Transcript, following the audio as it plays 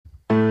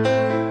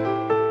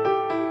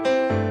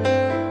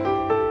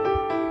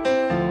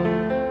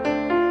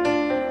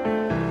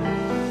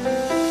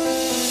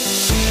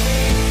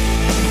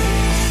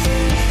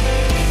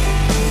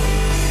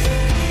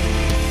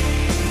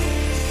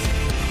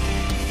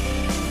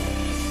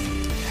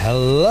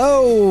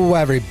Hello,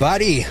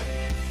 everybody.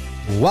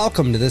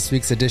 Welcome to this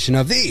week's edition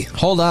of the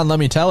Hold On, Let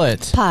Me Tell It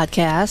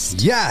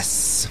podcast.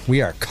 Yes,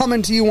 we are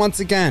coming to you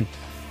once again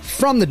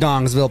from the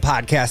Dongsville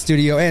Podcast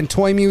Studio and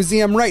Toy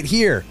Museum right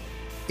here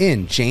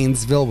in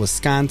Janesville,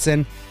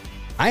 Wisconsin.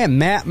 I am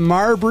Matt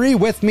Marbury.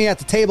 With me at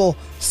the table,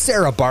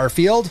 Sarah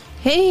Barfield.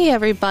 Hey,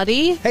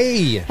 everybody.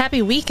 Hey.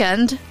 Happy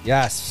weekend.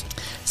 Yes.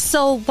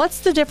 So,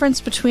 what's the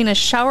difference between a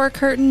shower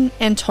curtain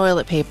and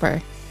toilet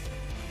paper?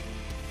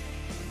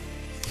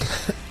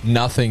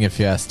 Nothing if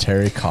you ask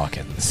Terry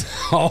Calkins.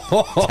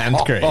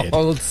 10th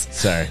grade.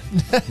 Sorry.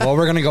 Well,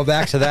 we're going to go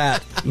back to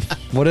that.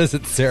 What is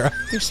it, Sarah?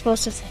 You're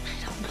supposed to say,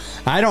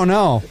 I don't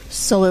know.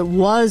 So it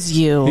was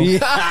you.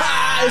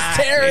 It's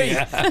Terry.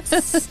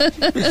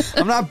 Yes.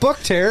 I'm not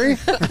booked, Terry.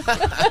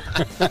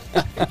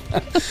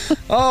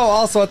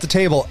 Also at the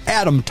table,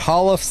 Adam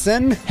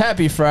Tollefson.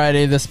 Happy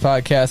Friday. This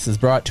podcast is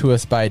brought to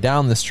us by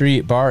Down the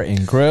Street Bar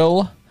and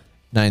Grill,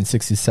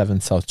 967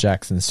 South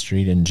Jackson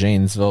Street in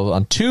Janesville.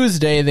 On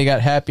Tuesday, they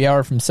got happy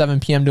hour from 7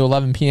 p.m. to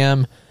 11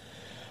 p.m.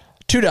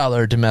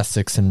 $2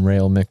 domestics and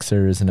rail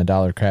mixers and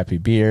 $1 crappy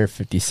beer,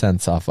 50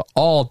 cents off of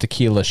all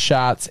tequila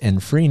shots,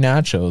 and free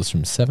nachos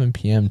from 7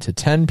 p.m. to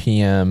 10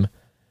 p.m.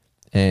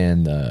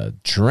 And the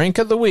drink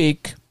of the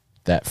week,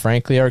 that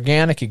Frankly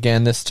Organic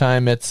again. This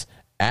time it's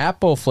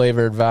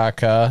apple-flavored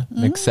vodka.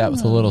 Mix that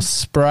with a little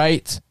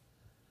Sprite.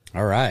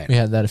 All right. We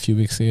had that a few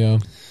weeks ago.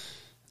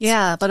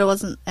 Yeah, but it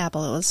wasn't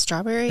apple. It was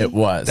strawberry. It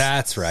was.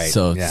 That's right.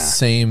 So yeah.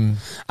 same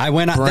I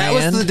went on. That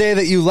was brand, the day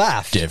that you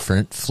left.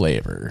 different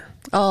flavor.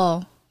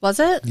 Oh,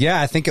 was it?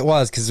 Yeah, I think it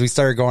was because we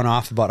started going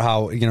off about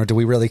how, do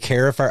we really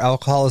care if our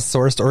alcohol is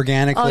sourced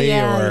organically? Oh,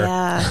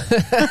 yeah.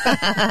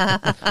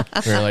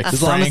 We were like,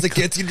 As long as it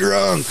gets you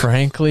drunk.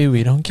 frankly,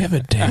 we don't give a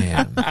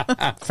damn.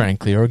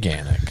 Frankly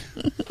Organic.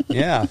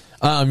 Yeah.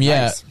 Yeah.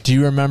 Nice. Do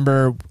you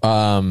remember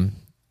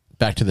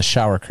back to the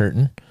shower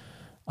curtain?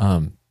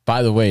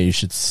 By the way, you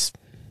should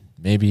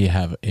maybe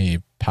have a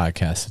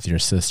podcast with your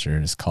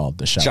sisters called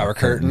the shower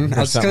curtain. I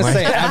was just going to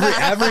say,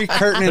 every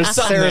curtain in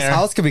Sarah's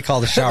house could be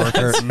called a shower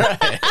curtain.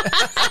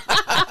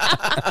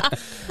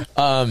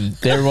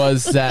 There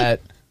was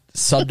that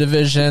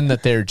subdivision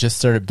that they just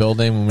started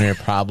building when we were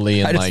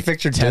probably in I just like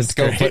pictured 10th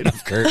disco grade. putting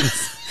up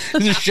curtains.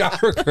 Just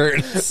shower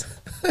curtains.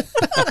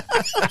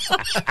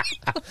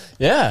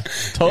 Yeah,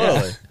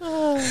 totally.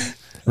 Yeah.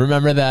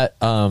 Remember that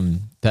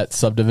that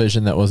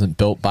subdivision that wasn't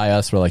built by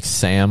us where like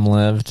Sam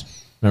lived?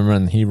 Remember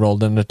when he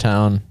rolled into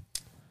town?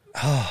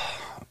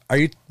 Are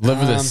you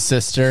Lived with his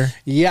sister.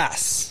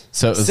 Yes.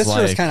 So it was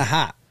Sister was like kind of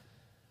hot.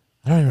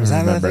 I don't even Was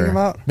that what remember. I'm thinking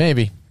about?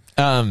 Maybe.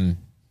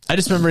 I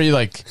just remember you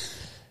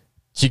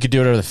could do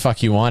whatever the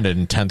fuck you wanted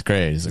in 10th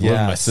grade. He's like, live with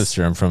my Yes.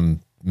 sister. I'm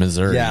from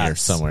Missouri or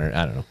Yes. somewhere.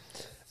 I don't know.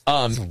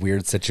 It's a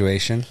weird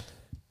situation.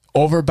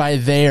 Over by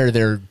there,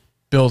 they're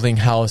building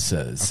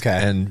houses.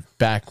 Okay. And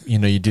back,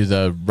 you do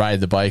the ride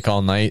the bike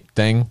all night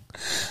thing.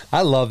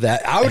 I love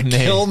that. I would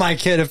kill my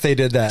kid if they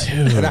did that.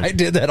 Dude. And I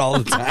did that all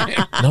the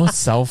time. No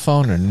cell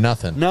phone or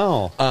nothing.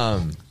 No.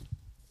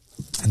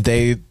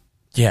 They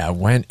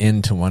went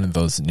into one of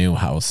those new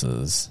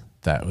houses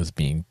that was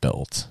being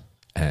built,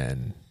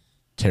 and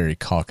Terry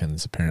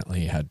Calkins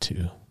apparently had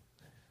to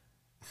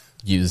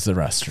use the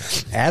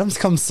restroom. Adam's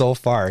come so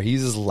far. He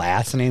uses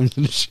last names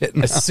and shit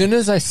now. As soon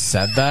as I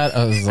said that,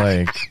 I was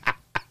like,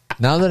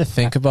 now that I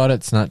think about it,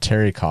 it's not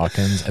Terry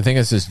Calkins. I think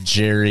it's just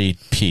Jerry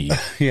P.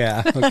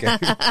 Yeah, okay.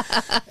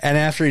 And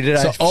after he did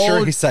it, I'm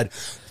sure he said,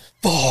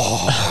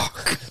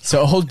 fuck.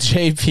 So old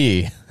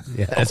JP,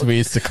 Yeah. as we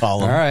used to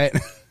call him. All right.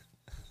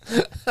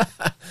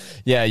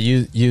 Yeah,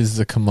 use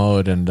the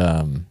commode and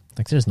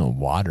there's no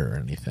water or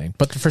anything.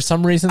 But for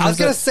some reason, I was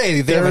going to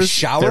say, they have a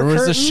shower curtain? There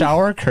was a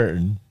shower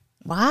curtain.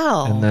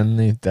 Wow. And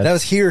then That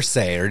was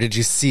hearsay, or did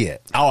you see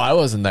it? Oh, I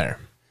wasn't there.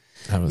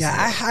 Yeah,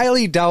 I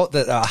highly doubt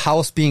that a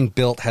house being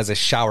built has a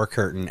shower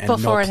curtain and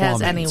Before no it has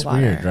plumbing. any It's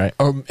water. Weird, right?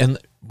 And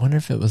wonder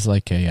if it was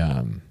like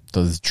a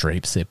those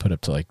drapes they put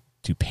up to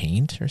do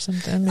paint or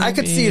something. Maybe? I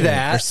could see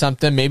that. or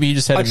something. Maybe you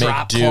just had A to make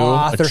drop do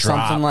cloth a or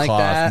something drop like cloth,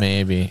 that.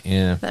 Maybe,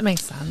 yeah, That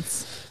makes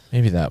sense.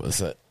 maybe that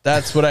was it.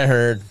 That's what I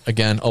heard.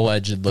 Again,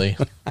 allegedly.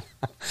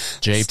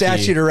 JP.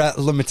 Statute of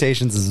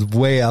limitations is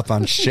way up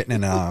on shitting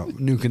in a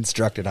new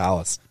constructed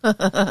house.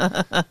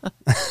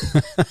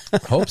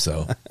 Hope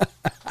so.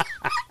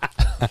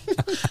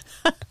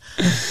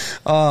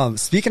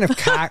 Speaking of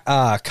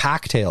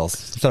cocktails,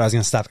 I thought I was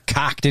going to stop.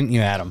 Cock, didn't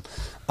you, Adam?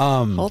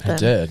 Open. I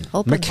did.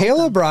 Open,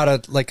 Michaela open. brought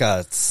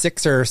a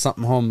sixer or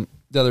something home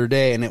the other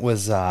day, and it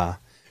was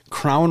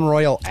Crown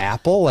Royal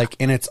apple,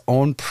 in its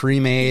own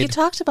pre-made. You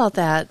talked about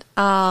that.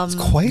 It's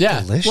quite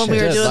delicious. When we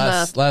were did. doing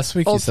Last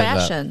week you old said that.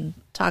 fashioned.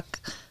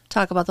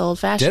 Talk about the old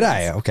fashioned. Did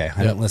I? Okay,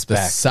 I didn't list the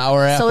back.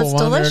 sour apple it's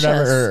one delicious. or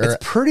whatever. It's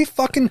pretty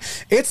fucking.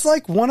 It's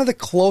like one of the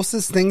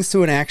closest things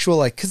to an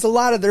actual because a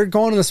lot of they're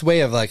going this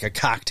way of a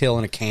cocktail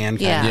in a can.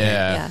 Kind Yeah. of thing.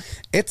 Yeah.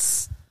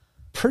 It's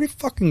pretty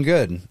fucking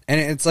good, and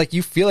it's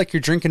you feel like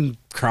you're drinking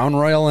Crown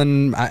Royal,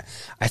 and I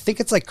think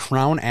it's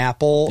Crown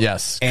Apple.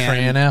 Yes, and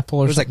cran apple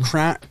or there's something.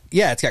 Crown.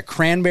 Yeah, it's got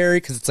cranberry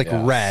because it's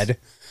Yes. red.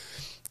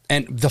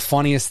 And the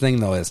funniest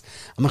thing, though, is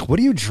I'm like, what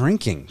are you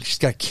drinking? She's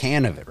got a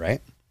can of it,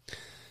 right?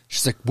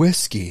 She's like,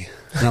 whiskey.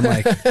 And I'm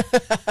like,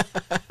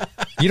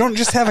 you don't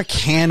just have a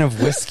can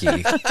of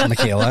whiskey,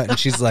 Michaela. And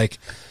she's like,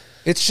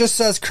 it just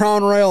says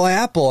Crown Royal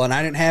Apple, and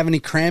I didn't have any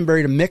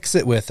cranberry to mix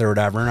it with or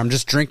whatever, and I'm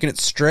just drinking it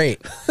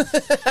straight.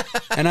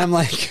 And I'm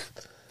like,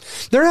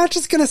 they're not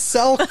just going to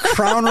sell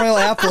Crown Royal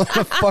Apple in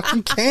a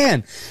fucking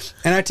can.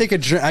 And I take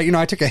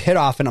I took a hit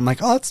off, and I'm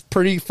like, oh, that's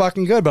pretty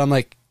fucking good. But I'm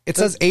like, it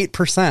says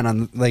 8%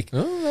 on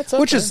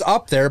which is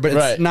up there, but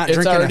it's not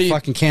drinking already, a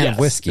fucking can of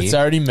whiskey. It's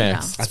already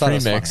mixed. No. It's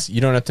pre-mixed.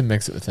 You don't have to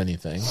mix it with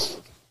anything.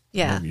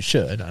 Yeah. Maybe you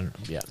should. I don't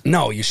know. Yeah.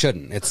 No, you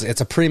shouldn't.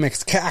 It's a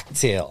pre-mixed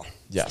cocktail.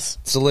 Yes.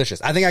 It's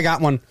delicious. I think I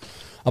got one.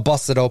 I'll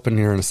bust it open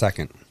here in a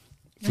second.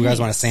 If you guys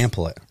want to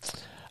sample it.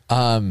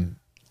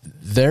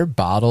 Their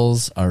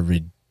bottles are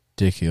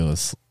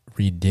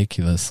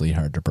ridiculously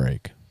hard to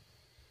break.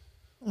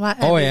 What?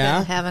 Oh,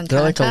 yeah?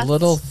 They're like a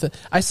little...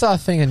 I saw a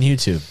thing on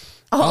YouTube.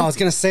 Oh, I was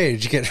going to say,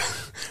 did you get...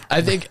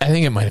 I think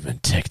it might have been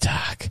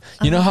TikTok.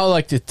 You know how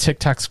like the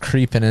TikTok's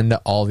creeping into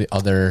all the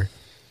other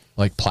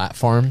like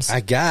platforms? I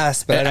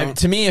guess, but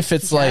to me, if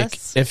it's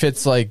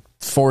like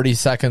 40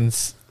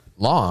 seconds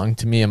long,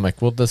 to me, I'm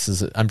like, well,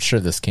 I'm sure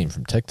this came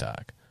from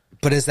TikTok.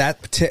 But is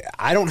that...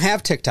 I don't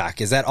have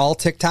TikTok. Is that all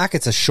TikTok?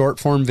 It's a short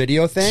form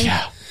video thing?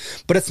 Yeah.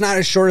 But it's not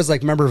as short as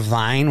like, remember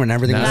Vine when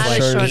everything was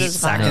like 8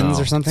 seconds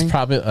or something? It's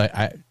probably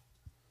like...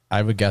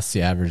 I would guess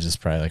the average is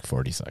probably like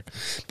 40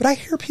 seconds. But I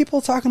hear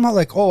people talking about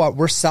like, oh,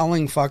 we're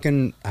selling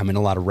fucking... I'm in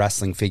a lot of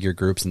wrestling figure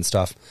groups and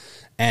stuff.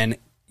 And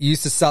you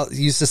used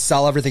to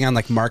sell everything on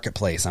like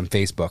Marketplace on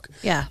Facebook.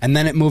 Yeah. And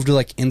then it moved to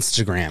like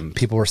Instagram.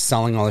 People were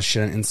selling all this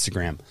shit on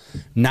Instagram.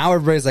 Now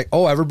everybody's like,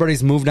 oh,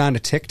 everybody's moved on to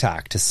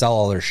TikTok to sell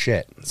all their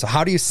shit. So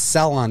how do you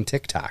sell on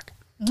TikTok?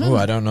 Oh,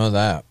 I don't know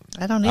that.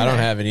 I don't either. I don't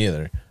have it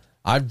either.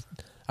 I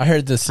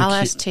heard the I'll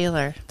ask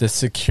Taylor. The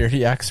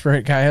security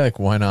expert guy like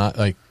went on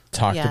like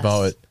talked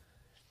about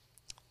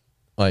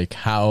like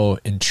how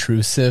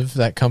intrusive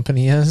that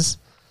company is.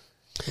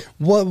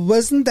 Well,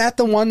 wasn't that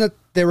the one that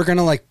they were going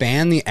to like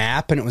ban the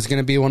app, and it was going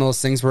to be one of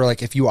those things where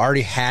like if you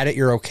already had it,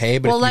 you're okay,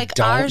 but if you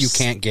don't, you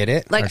can't get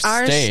it? Like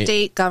our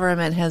state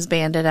government has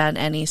banned it on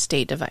any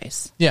state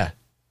device. Yeah.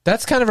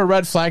 That's kind of a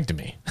red flag to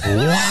me.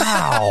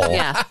 Wow.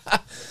 Yeah.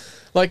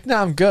 Like, no,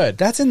 I'm good.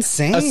 That's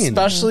insane.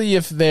 Especially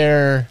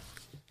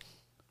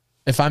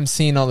if I'm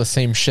seeing all the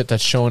same shit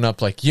that's showing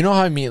up, like, you know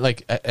how I mean?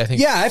 Like, I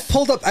think. Yeah, I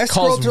scrolled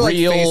through like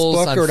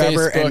Facebook or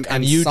whatever. And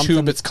on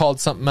YouTube, it's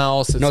called something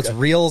else. It's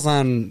Reels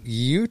on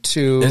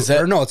YouTube. Is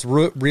it? Or no, it's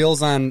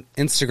Reels on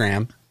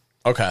Instagram.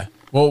 Okay.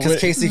 Well,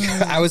 because Casey,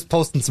 I was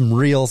posting some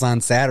Reels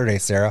on Saturday,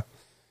 Sarah.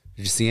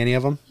 Did you see any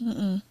of them?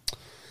 Mm-mm.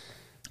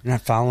 You're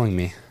not following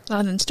me.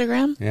 On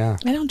Instagram? Yeah.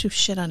 I don't do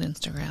shit on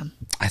Instagram.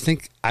 I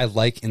think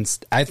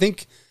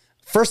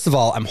first of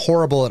all, I'm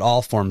horrible at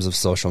all forms of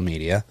social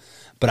media.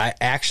 But I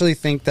actually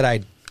think that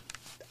I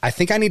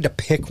think I need to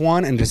pick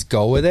one and just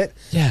go with it.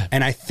 Yeah.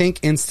 And I think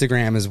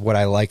Instagram is what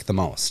I like the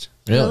most.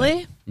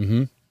 Really?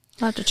 Mm-hmm.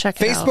 I'll have to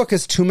check it out. Facebook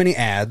has too many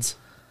ads.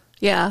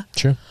 Yeah.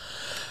 True.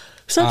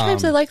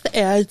 Sometimes I like the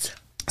ads.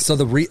 So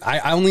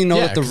I only know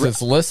that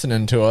it's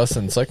listening to us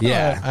and it's like,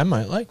 I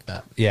might like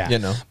that. Yeah. You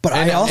know. But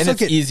I also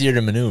it's easier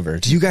to maneuver.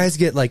 Do you guys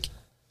get like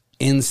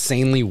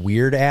insanely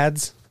weird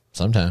ads?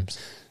 Sometimes.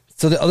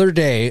 So the other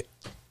day,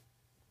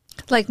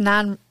 like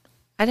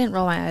I didn't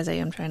roll my eyes at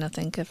you. I'm trying to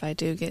think if I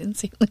do get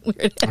insanely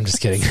weird. I'm just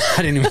kidding.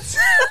 I didn't even.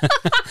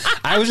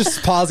 I was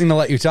just pausing to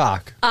let you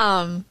talk.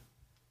 No,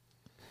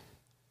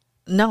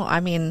 I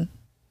mean,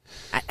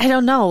 I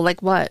don't know.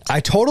 Like what?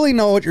 I totally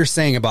know what you're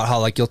saying about how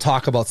like you'll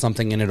talk about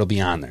something and it'll be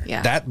on there.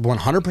 Yeah. That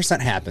 100%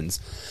 happens.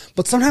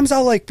 But sometimes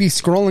I'll like be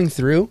scrolling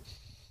through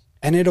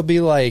and it'll be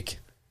like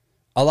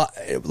a lot.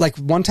 Like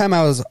one time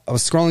I was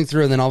scrolling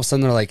through and then all of a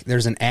sudden they're like,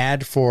 there's an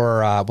ad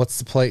for what's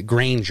the play?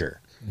 Granger.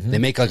 They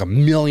make like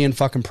 1 million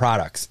fucking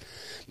products.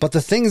 But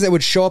the things that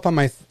would show up on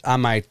my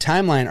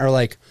timeline are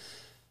like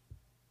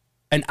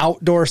an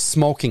outdoor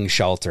smoking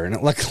shelter. And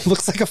it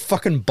looks like a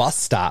fucking bus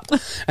stop.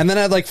 And then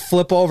I'd like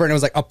flip over and it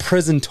was like a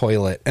prison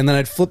toilet. And then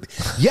I'd flip.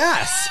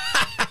 Yes.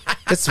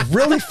 It's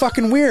really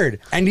fucking weird.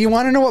 And do you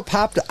want to know what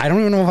popped? I don't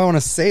even know if I want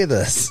to say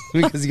this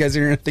because you guys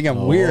are going to think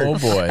I'm weird. Oh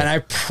boy. And I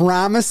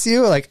promise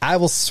you, like I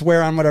will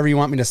swear on whatever you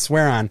want me to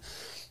swear on.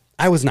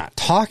 I was not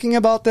talking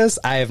about this.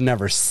 I have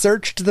never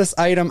searched this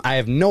item. I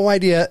have no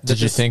idea. Did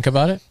you think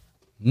about it?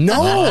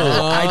 No,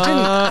 I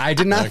didn't. I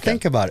did not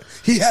think about it.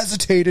 He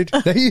hesitated.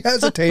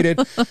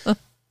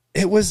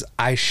 It was,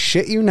 I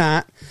shit you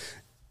not.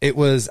 It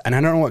was, and I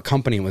don't know what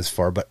company it was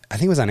for, but I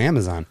think it was on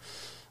Amazon.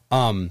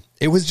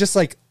 It was just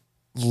like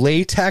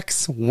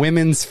latex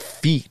women's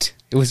feet.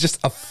 It was just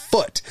a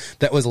foot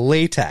that was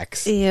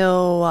latex.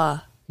 Ew.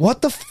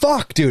 What the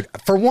fuck, dude?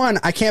 For one,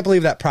 I can't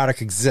believe that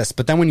product exists.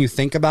 But then when you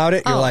think about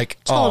it, you're like,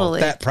 totally.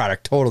 Oh, that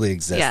product totally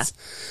exists.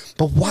 Yeah.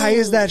 But why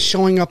is that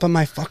showing up on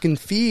my fucking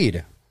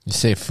feed? You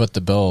say foot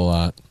the bill a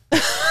lot.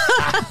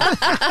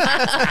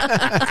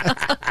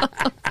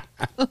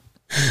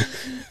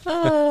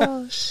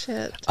 Oh,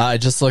 shit. I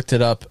just looked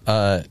it up.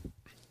 A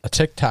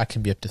TikTok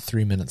can be up to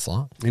 3 minutes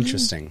long.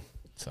 Interesting.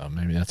 So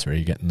maybe that's where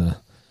you're getting the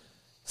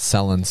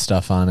selling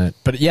stuff on it.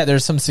 But yeah,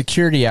 there's some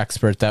security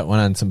expert that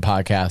went on some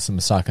podcasts and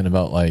was talking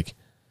about like,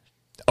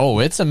 oh,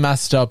 it's a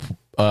messed up,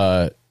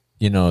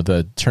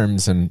 the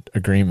terms and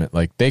agreement.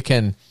 Like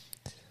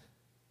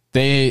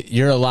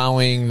you're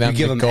allowing them You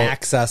give to them go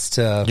access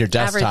to your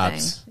desktops,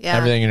 Everything. Yeah.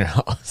 everything in your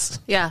house.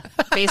 Yeah,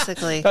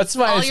 basically. That's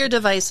why all it's- your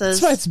devices.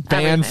 That's why it's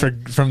banned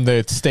everything. from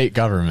the state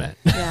government.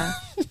 Yeah.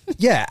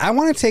 Yeah, I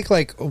want to take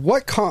like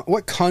what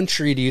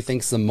country do you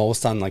think's the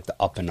most on like the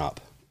up and up?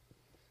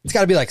 It's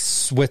got to be like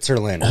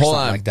Switzerland or Hold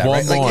something on, like that, one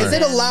right? Like, more. is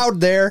it allowed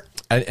there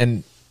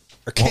And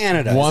or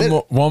Canada? one Is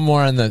it- one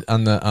more on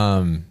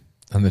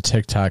the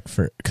TikTok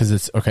because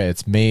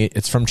it's made.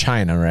 It's from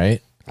China,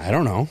 right? I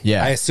don't know.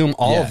 Yeah. I assume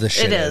all Yeah. of this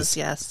shit It is,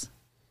 yes.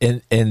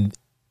 In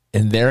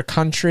their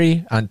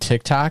country on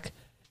TikTok,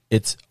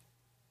 it's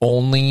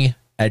only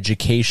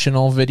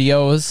educational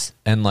videos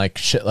and like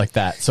shit like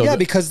that. So Yeah,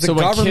 because the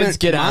when government kids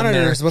get on there,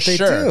 monitors what they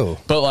do.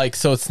 But like,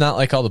 so it's not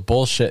like all the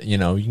bullshit. You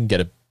can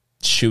get a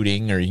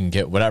shooting or you can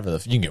get whatever. You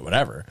can get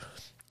whatever.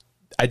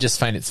 I just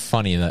find it's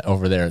funny that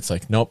over there it's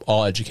like, nope,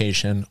 all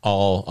education,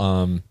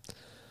 all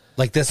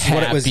Like this is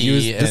what it was happy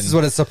used. This and is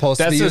what it's supposed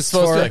to that's be what used it's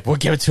supposed for. to be like. We'll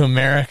give it to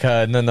America,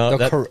 and then They'll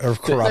that, corrupt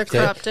They're it.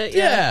 corrupt it.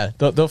 Yeah.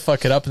 yeah, they'll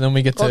fuck it up, and then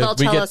we get to Well, they'll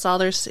tell get, us all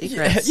their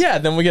secrets. yeah,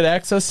 then we get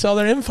access to all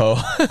their info.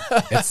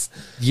 It's,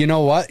 you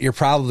know what? You're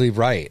probably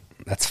right.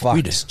 That's fucked.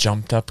 We just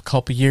jumped up a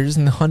couple years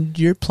in the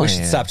 100-year plan. We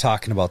should stop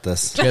talking about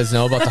this. You guys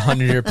know about the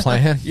 100-year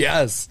plan?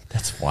 Yes,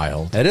 That's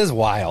wild. it is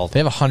wild They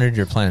have a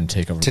 100-year plan to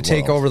take over. to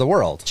take over the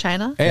world.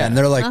 China? Yeah, and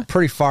they're like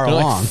pretty far They're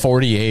along. like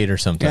 48 or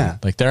something. Yeah.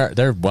 Like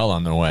they're well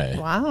on their way.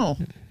 Wow.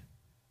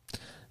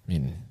 I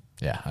mean,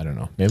 yeah, I don't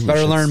know. Maybe we Better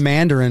should learn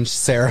Mandarin,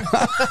 Sarah.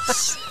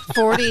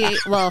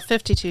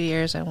 52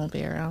 years I won't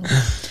be around.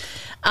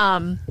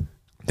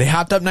 They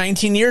hopped up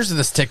 19 years of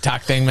this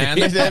TikTok thing, man.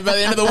 By the end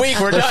of the week,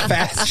 we're done.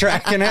 Fast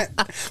tracking it.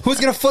 Who's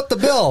gonna foot the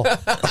bill?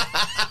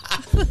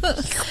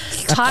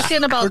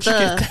 Talking about Where'd you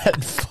get the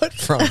that foot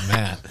from,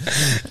 Matt?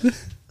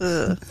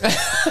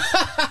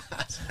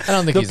 I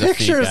don't think The he's a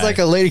picture feet is guy. like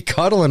a lady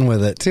cuddling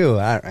with it too.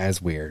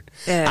 That's weird.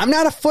 Yeah. I'm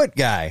not a foot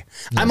guy.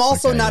 I'm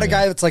also foot guy not a either.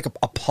 guy that's like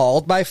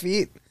appalled by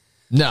feet.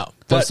 No.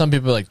 There's But- some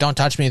people like, don't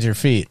touch me with your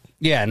feet.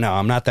 Yeah, no,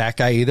 I'm not that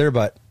guy either.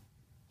 But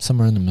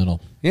Somewhere in the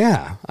middle.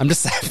 yeah, I'm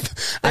just.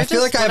 I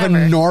feel like just I have a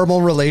whatever. normal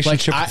Like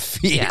relationship I, with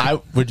feet. Yeah.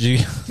 I would you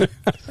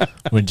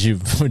would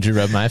you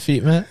rub my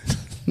feet, Matt?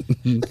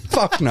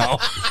 Fuck no.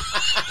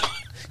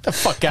 The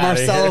fuck out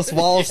Marcellus of here.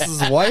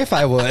 Wallace's wife,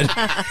 I would.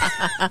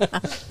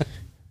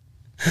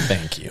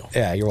 Thank you.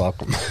 Yeah, you're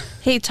welcome.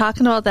 Hey,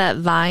 talking about that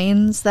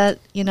Vines that,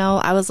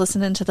 I was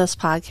listening to this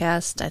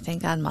podcast, I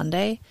think on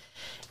Monday,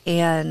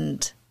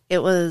 and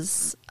it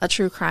was a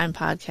true crime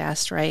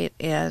podcast, right?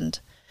 And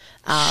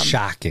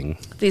Shocking.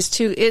 these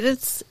two, it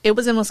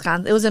was in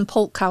Wisconsin. It was in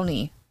Polk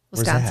County,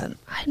 Where's that?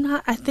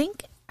 Wisconsin.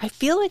 I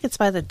feel like it's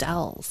by the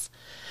Dells.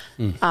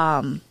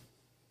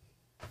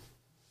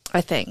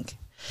 I think.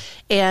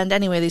 And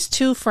anyway, these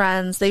two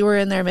friends, they were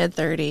in their mid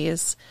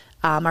 30s,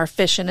 are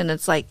fishing, and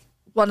it's like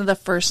one of the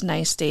first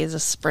nice days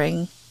of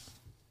spring.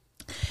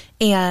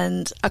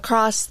 And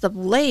across the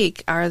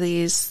lake are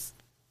these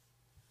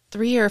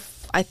three or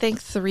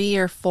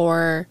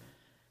four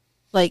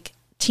like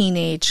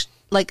teenage,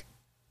 like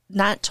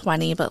not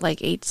 20, but like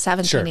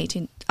 17, Sure.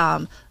 18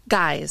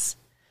 guys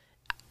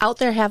out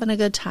there having a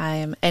good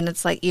time. And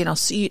it's like,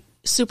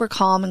 super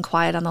calm and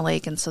quiet on the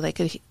lake. And so they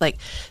could like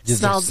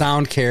smell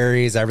Sound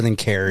carries, everything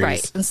carries.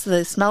 right. And so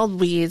they smelled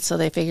weed. So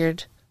they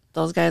figured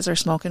those guys are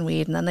smoking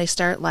weed. And then they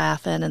start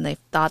laughing, and they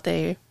thought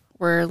they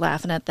were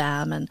laughing at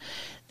them. And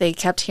they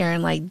kept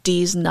hearing like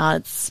D's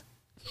nuts.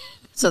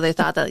 So they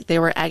thought that they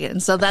were egging.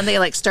 So then they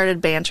like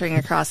started bantering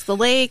across the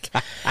lake.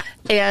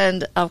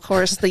 And of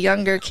course the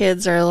younger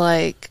kids are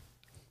like,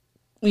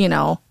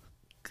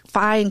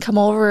 fine, come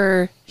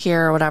over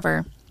here or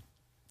whatever.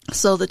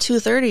 So the two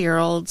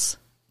 30-year-olds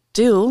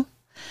do.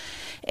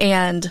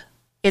 And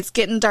it's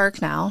getting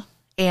dark now.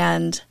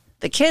 And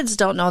the kids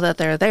don't know that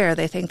they're there.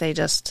 They think they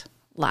just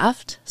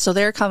left. So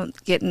they're going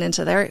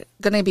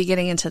to be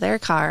getting into their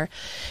car.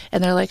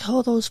 And they're like,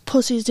 oh, those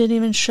pussies didn't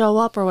even show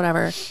up or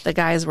whatever. The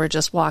guys were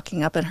just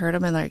walking up and heard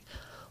them. And they're like,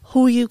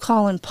 who you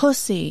calling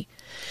pussy?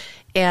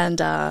 And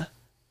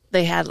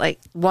they had like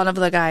one of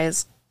the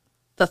guys,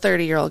 the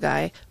 30-year-old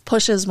guy,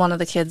 pushes one of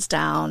the kids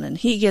down, and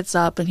he gets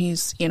up and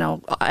he's,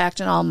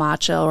 acting all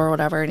macho or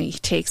whatever. And he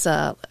takes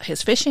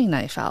his fishing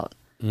knife out.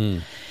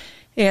 And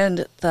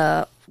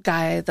the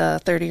guy,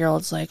 the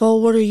 30-year-old's like, oh,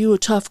 what are you, a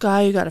tough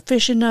guy? You got a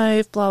fishing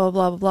knife, blah, blah,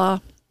 blah, blah, blah.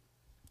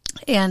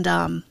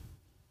 And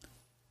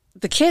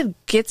the kid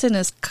gets in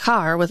his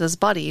car with his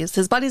buddies.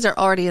 His buddies are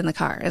already in the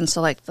car. And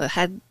so, like, the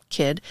head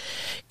kid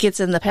gets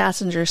in the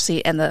passenger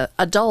seat, and the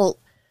adult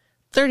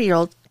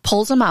 30-year-old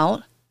pulls him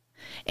out.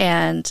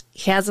 And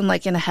he has him,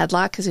 like, in a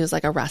headlock because he was,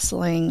 like, a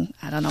wrestling,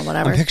 I don't know,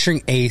 whatever. I'm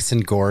picturing Ace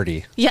and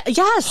Gordy. Yeah,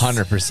 yes.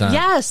 100%.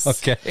 Yes.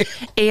 Okay.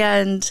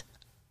 And,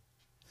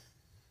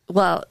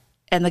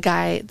 and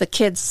the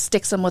kid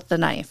sticks him with the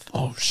knife.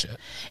 Oh shit.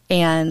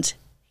 And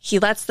he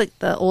lets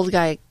the old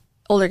guy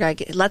older guy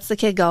lets the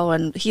kid go,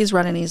 and he's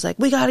running. He's like,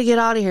 we got to get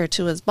out of here,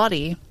 to his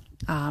buddy.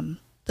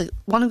 The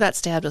one who got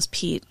stabbed was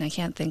Pete, and I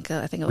think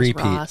it was Repeat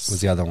Ross.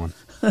 was the other one.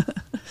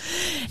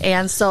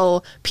 And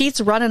so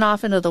Pete's running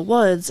off into the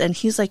woods, and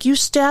he's like, you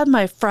stabbed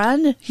my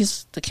friend?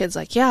 The kid's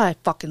like, yeah, I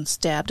fucking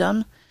stabbed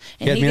him.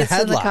 And he gets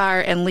in the car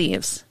and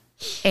leaves.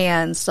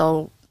 And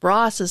so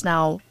Ross is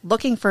now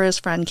looking for his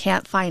friend,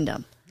 can't find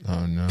him.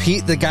 Oh, no.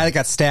 Pete, the guy that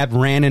got stabbed,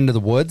 ran into the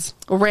woods?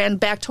 Ran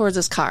back towards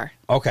his car.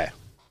 Okay.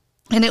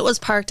 And it was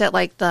parked at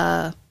like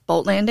the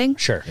boat landing.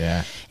 Sure.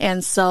 Yeah.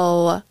 And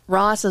so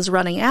Ross is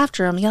running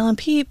after him, yelling,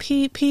 Pete,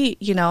 Pete, Pete,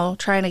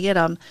 trying to get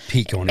him.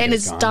 Pete going to and get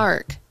it's gone.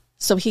 dark,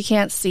 so he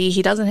can't see.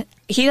 He doesn't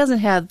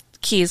have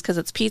keys because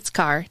it's Pete's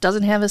car.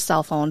 Doesn't have his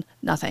cell phone,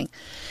 nothing.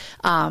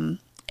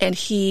 And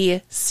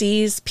he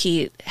sees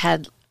Pete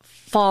had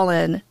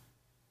fallen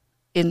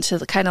into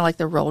the kind of like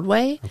the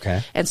roadway.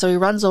 Okay. And so he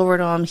runs over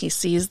to him. He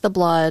sees the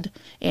blood,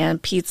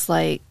 and Pete's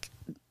like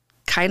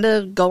kind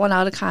of going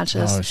out of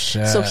conscious. Oh,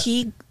 shit. So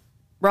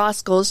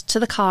Ross goes to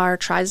the car,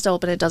 tries to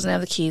open it, doesn't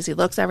have the keys. He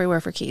looks everywhere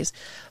for keys,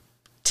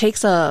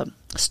 takes a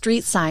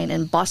street sign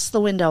and busts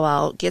the window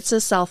out, gets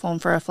his cell phone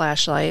for a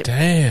flashlight.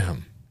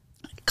 Damn.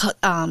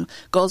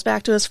 Goes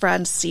back to his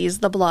friend, sees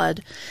the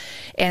blood,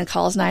 and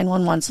calls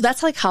 911. So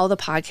that's like how the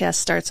podcast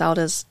starts out,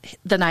 as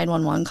the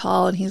 911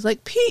 call. And he's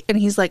like, Pete, and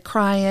he's like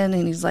crying,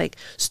 and he's like,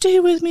 stay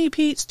with me,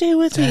 Pete, stay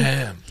with me.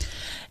 Damn.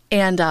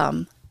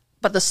 And,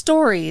 but the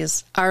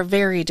stories are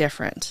very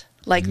different.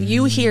 Like,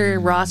 you hear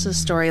Ross's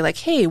story, like,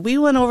 hey, we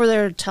went over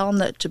there to tell him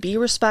that to be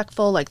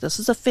respectful. Like, this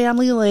is a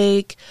family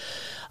lake.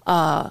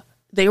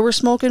 They were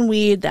smoking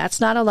weed. That's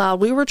not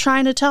allowed. We were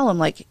trying to tell him,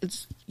 like,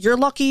 you're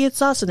lucky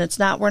it's us,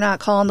 and we're not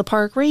calling the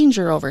park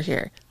ranger over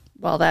here.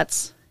 Well,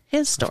 that's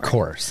his story. Of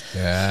course.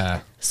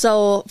 Yeah.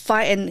 So,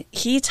 and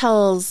he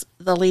tells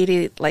the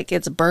lady, like,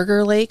 it's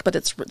Burger Lake, but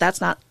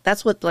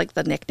that's what, like,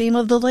 the nickname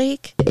of the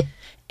lake,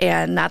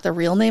 and not the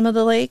real name of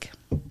the lake.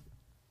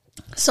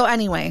 So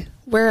anyway,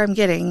 where I'm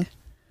getting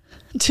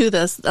to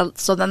this,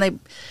 so then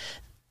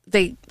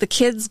the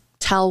kids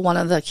tell one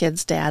of the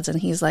kids' dads, and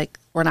he's like,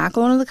 we're not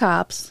going to the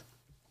cops.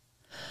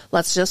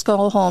 Let's just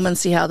go home and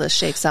see how this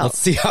shakes out. Let's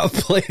see how it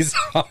plays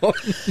out.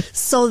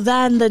 So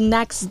then the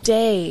next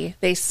day,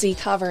 they see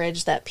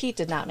coverage that Pete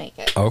did not make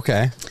it.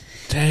 Okay.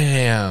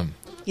 Damn.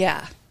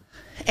 Yeah.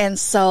 And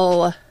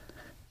so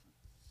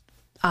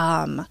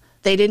they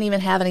didn't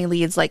even have any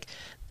leads. Like,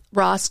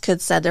 Ross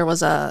could said there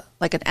was an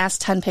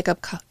S10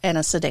 pickup and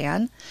a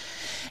sedan.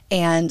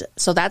 And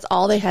so that's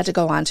all they had to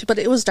go on to. But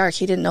it was dark.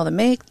 He didn't know the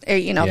make,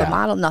 the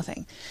model,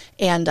 nothing.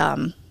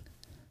 And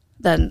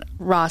then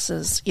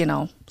Ross's,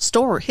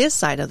 story, his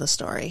side of the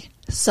story.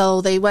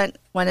 So they went,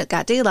 when it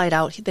got daylight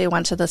out, they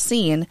went to the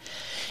scene.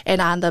 And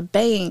on the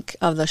bank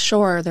of the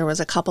shore, there was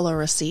a couple of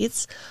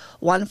receipts,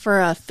 one for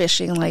a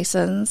fishing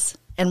license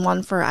and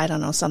one for, I don't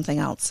know, something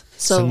else.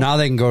 So now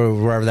they can go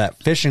to wherever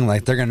that fishing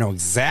license, they're going to know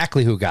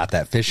exactly who got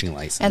that fishing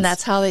license. And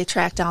that's how they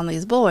track down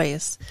these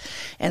boys.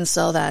 And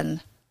so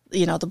then,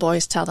 the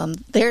boys tell them,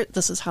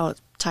 this is how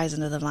it ties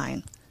into the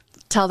line.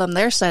 Tell them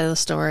their side of the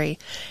story.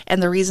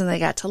 And the reason they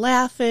got to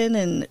laughing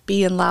and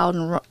being loud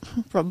and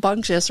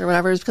rambunctious or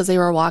whatever is because they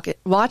were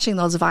watching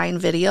those Vine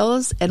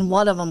videos, and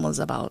one of them was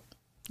about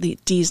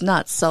D's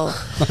nuts. So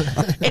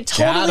it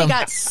totally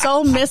got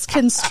so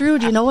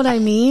misconstrued. You know what I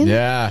mean?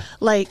 Yeah.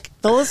 Like,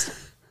 those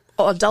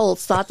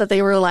adults thought that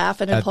they were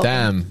laughing and At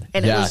them.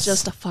 and Yes. it was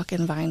just a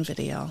fucking Vine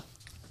video.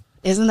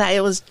 Isn't that?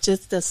 It was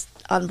just this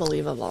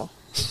unbelievable.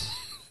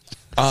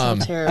 So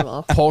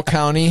terrible. Polk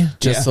County,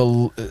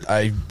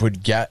 I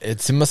would get,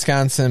 it's in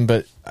Wisconsin,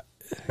 but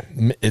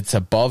it's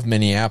above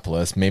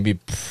Minneapolis, maybe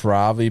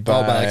probably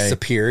by, by like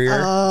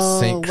Superior.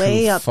 St.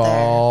 way Croix up there.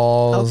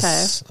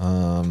 Falls.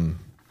 Okay.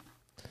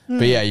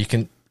 But yeah, you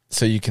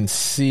can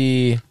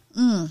see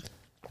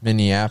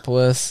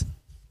Minneapolis,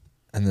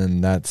 and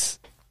then that's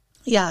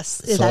Yes,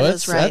 that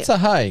is right. That's a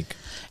hike.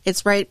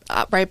 It's right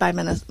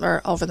by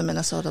or over the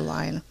Minnesota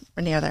line,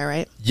 or near there,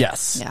 right?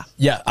 Yes. Yeah.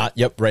 Yeah.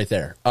 Yep. Right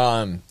there.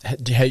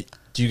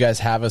 Do you guys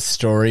have a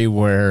story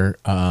where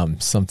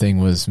something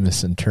was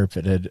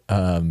misinterpreted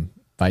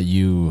by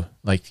you?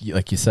 Like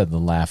you said, the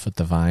laugh at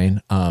the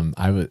vine.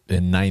 I was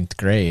in 9th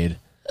grade.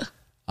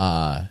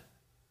 Our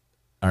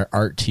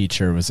art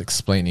teacher was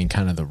explaining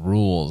kind of the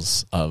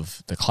rules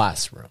of the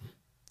classroom.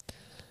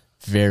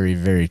 Very,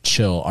 very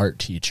chill art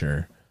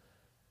teacher.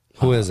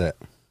 Who is it?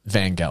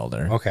 Van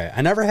Gelder. Okay.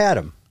 I never had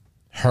him.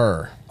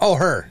 Her. Oh,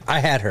 her. I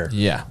had her.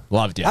 Yeah.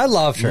 Loved you. I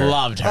loved her.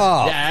 Loved her.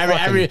 Oh,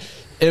 yeah.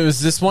 It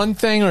was this one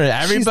thing where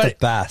everybody. She's the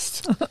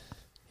best.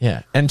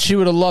 Yeah. And she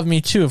would have loved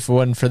me too if it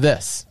wasn't for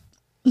this.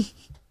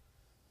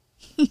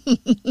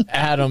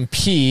 Adam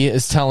P.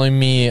 is telling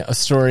me a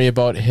story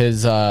about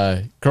his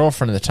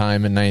girlfriend at the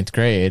time in 9th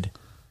grade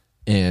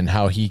and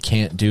how he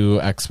can't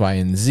do X, Y,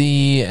 and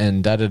Z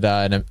and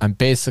da-da-da. And I'm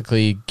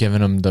basically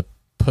giving him the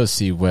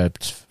pussy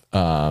whipped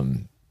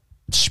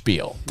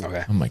spiel.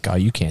 Okay. I'm like, oh,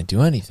 you can't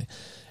do anything.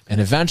 And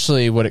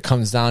eventually what it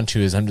comes down to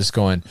is I'm just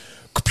going,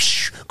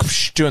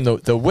 doing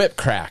the whip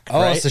crack.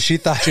 Oh, right? so she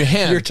thought to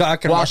him you were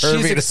talking while about her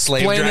she's being a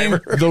slave explaining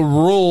driver. the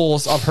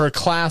rules of her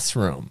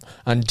classroom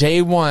on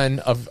day one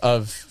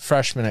of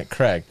freshman at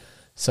Craig.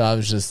 So I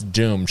was just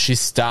doomed. She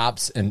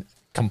stops and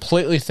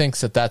completely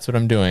thinks that that's what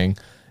I'm doing,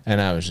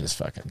 and I was just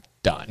fucking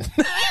done.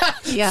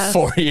 Yeah.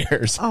 4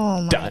 years.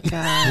 Oh my done.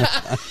 God.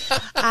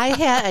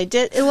 I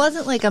did. It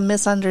wasn't like a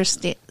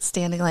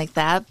misunderstanding like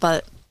that,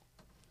 but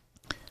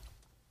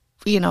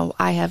you know,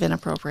 I have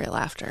inappropriate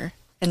laughter,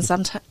 and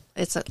sometimes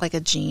it's like a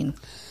gene.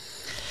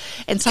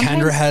 And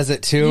sometimes Kendra has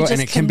it too, you and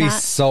just it can be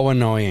cannot- so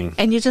annoying.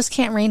 and you just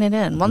can't rein it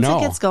in. Once No.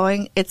 it gets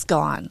going, it's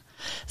gone.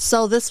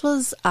 So this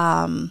was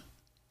at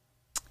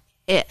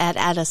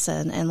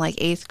Edison in like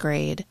 8th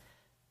grade,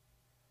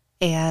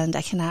 and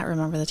I cannot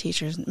remember the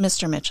teacher's,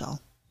 Mr. Mitchell.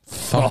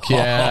 Fuck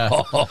yeah.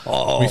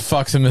 We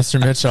fucked with Mr.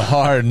 Mitchell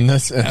hard in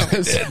this.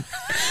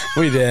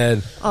 We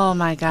did. Oh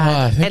my God.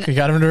 I think And we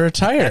got him to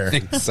retire. I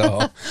think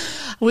so.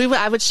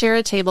 I would share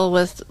a table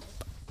with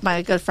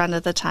my good friend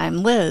at the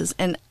time, Liz,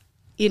 and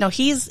you know,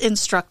 he's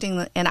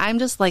instructing, and I'm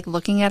just like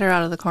looking at her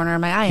out of the corner of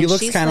my eye. He and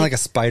looks she's kind of like a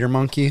spider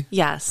monkey.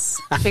 yes,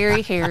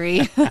 very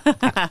hairy.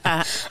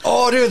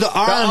 Oh, dude, the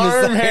arm is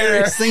the arm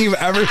hair. hairiest thing you've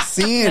ever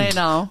seen. I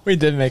know. We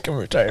did make him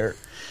retire.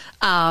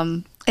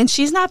 And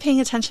she's not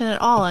paying attention at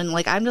all. And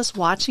like, I'm just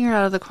watching her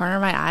out of the corner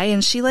of my eye,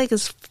 and she like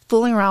is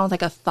fooling around with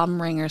like a thumb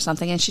ring or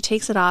something. And she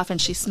takes it off and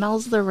she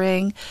smells the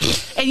ring.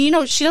 And you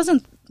know, she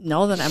doesn't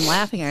know that I'm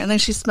laughing at her. And then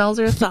she smells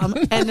her thumb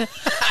and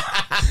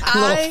A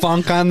little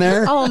funk on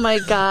there. oh my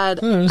God,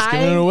 Just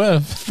giving it a I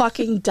whiff.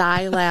 fucking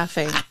die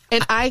laughing.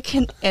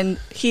 And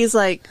he's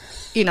like,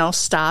 you know,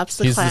 stops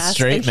the He's the class.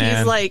 straight and man.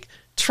 he's like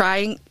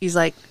he's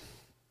like,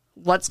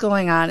 what's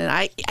going on? And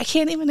I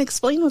can't even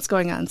explain what's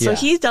going on. So Yeah.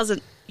 he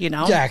doesn't, you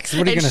know. Yeah, 'cause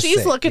what are you and gonna she's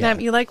say? looking Yeah. at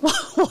me like,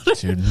 what?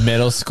 Dude,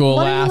 middle school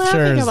What are you laughter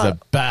laughing is the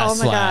about? best Oh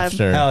my God.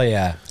 laughter. Hell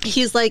yeah.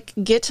 He's like,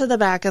 get to the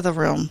back of the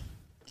room.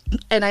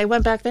 And I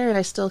went back there and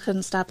I still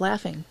couldn't stop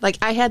laughing. Like,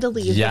 I had to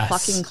leave Yes. the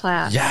fucking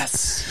class.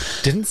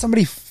 Yes. Didn't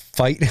somebody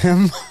fight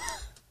him?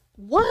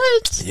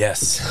 What?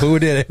 Yes. Who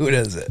did it? Who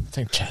does it? I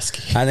think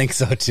Chesky. I think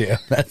so too.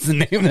 That's the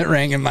name that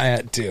rang in my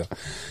head too.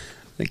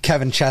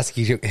 Kevin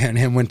Chesky and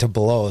him went to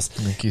blows.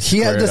 think he He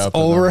had squared this up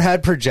with him.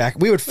 overhead projector.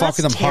 We would fuck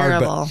That's with him hard,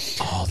 terrible.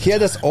 but he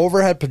had this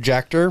overhead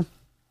projector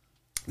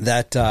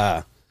that,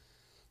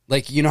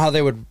 like, you know how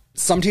they would.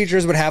 Some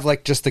teachers would have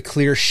like just the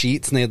clear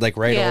sheets and they'd like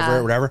write Yeah. over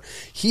it, whatever.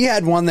 He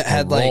had one that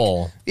had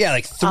roll.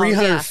 like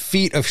 300 yeah.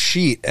 feet of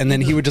sheet, and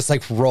then he would just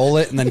like roll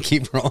it and then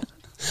keep rolling.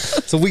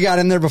 So we got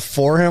in there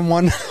before him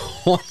one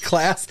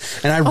class,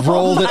 and I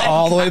rolled it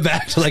all the way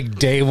back to like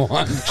day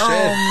one. Shit.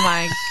 Oh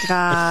my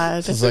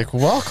God. He's like,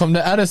 welcome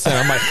to Edison.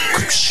 I'm like,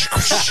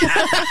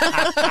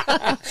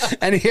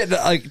 And he had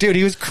like, dude,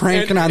 he was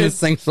cranking on this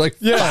thing for like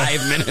Yeah.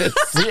 5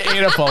 minutes. we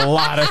ate up a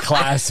lot of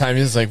class time.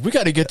 He's like, we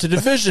got to get to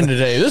division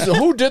today. This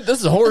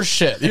is horse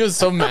shit. He was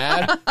so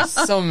mad.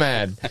 So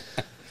mad.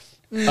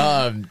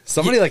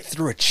 Somebody like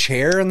threw a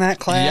chair in that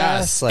class.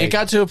 Yes. Like, It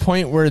got to a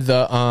point where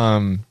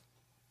the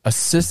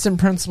assistant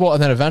principal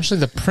and then eventually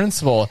the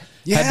principal had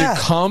Yeah. to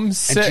come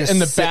sit just in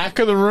the sit. back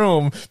of the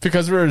room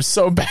because we were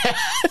so bad.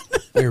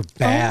 we were Oh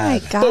my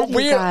bad. God. But you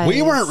we- guys.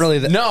 We weren't really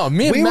the, No,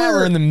 me and we Matt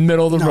were in the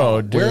middle of the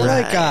road, dude. We're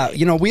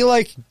like, we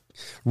like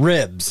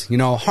ribs,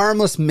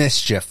 harmless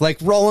mischief, like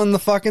rolling the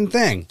fucking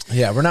thing.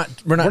 Yeah, we're not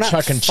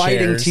chucking fighting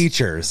chairs.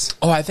 teachers.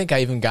 Oh, I think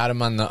I even got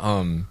him on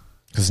the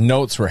because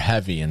notes were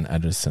heavy in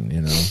Edison.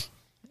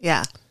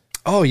 Yeah.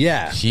 Oh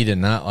yeah, He did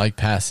not like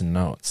passing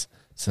notes.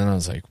 So then I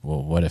was like,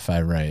 well, what if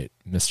I write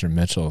Mr.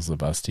 Mitchell is the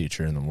best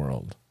teacher in the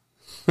world?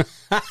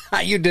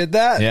 you did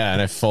that. Yeah,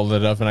 and I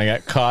folded it up and I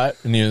got caught,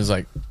 and he was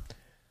like,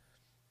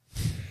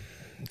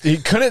 he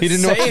couldn't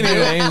didn't know say what to do.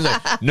 anything. He was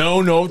like,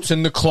 no notes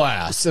in the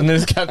class, and then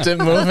just kept it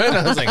moving.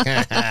 I was like,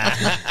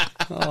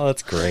 Oh,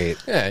 that's great.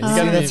 yeah, you See,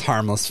 gotta that's be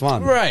harmless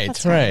fun. right,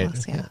 That's right.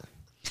 harmless, yeah.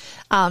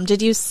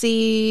 Did you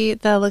see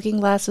the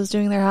Looking Glasses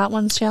doing their Hot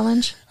Ones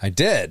challenge I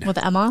did. with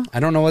Emma? I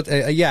don't know what.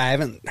 I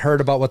haven't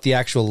heard about what the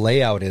actual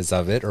layout is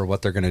of it or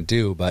what they're going to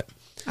do, but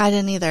I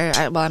didn't either.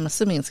 Well, I'm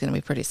assuming it's going to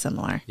be pretty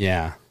similar.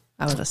 yeah.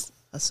 I would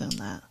assume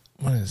that.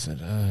 What is it?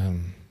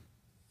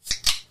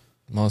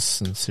 Most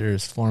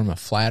sincerest form of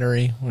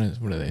flattery.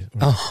 What are they?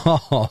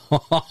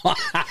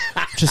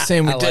 Just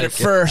saying we I did like it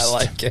first. I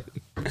like it.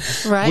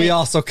 Right? We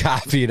also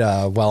copied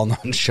a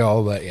well-known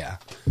show, but yeah,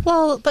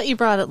 Well, but you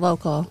brought it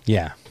local,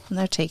 yeah. and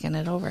they're taking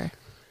it over.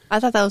 I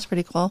thought that was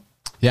pretty cool.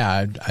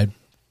 Yeah,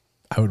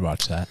 I would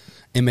watch that.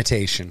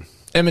 Imitation.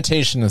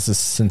 Imitation is the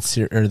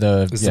sincere or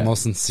the It's the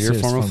most sincere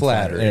serious form of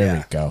flattery, There yeah.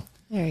 we go.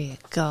 There you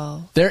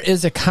go. There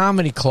is a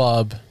comedy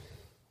club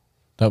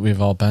that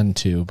we've all been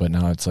to, but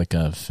now it's like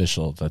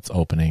official that's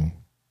opening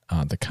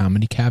the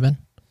Comedy Cabin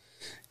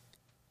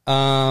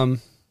Over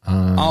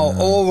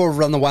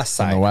on the west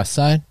on side, the west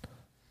side.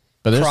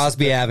 But there's-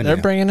 Crosby Avenue. They're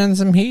bringing in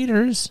some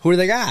heaters. Who do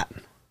they got?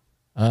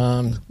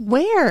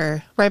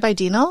 Where? Right by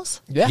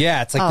Dino's?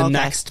 Yeah, it's like Oh, the okay.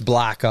 next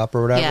block up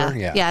or whatever.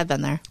 Yeah, I've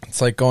been there.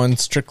 It's like going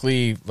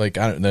strictly like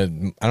I don't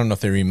know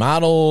if they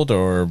remodeled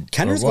or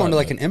Kendra's or what. going to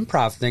like an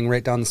improv thing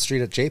right down the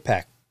street at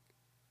JPEG.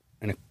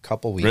 in a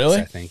couple weeks, Really?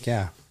 I think.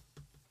 Yeah.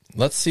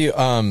 Let's see.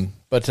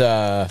 But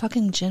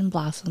Fucking gin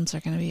blossoms are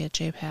going to be at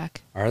JPAC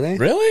Are they?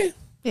 really,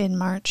 in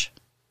March.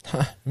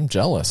 I'm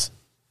jealous.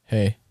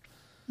 Hey,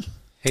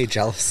 Hey,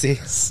 jealousy.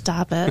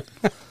 Stop it.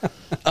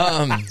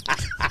 all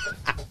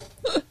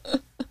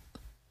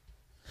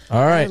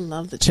I right.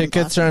 love the gin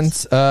Tickets are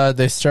on.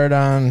 They start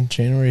on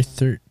January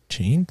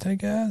 13th, I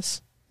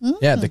guess.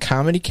 Yeah, the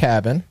Comedy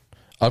Cabin.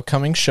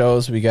 Upcoming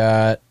shows, we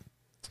got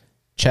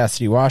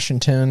Chastity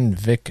Washington,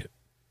 Vic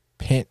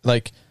Paint.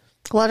 Like,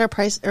 What are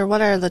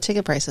the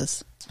ticket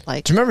prices?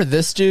 Like, do you remember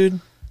this dude?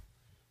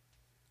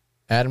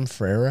 Adam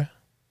Ferreira.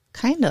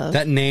 kind of.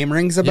 That name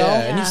rings a Yeah,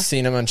 bell. and you've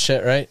seen him on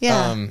shit, right?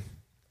 Yeah.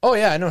 Oh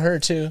yeah, I know her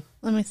too.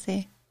 Let me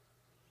see.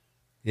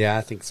 Yeah,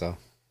 I think so.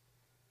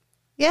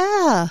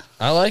 Yeah.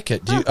 I like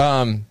it. Do you,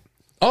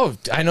 oh,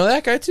 I know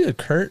that guy too.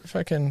 Kurt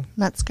fucking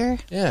Metzger.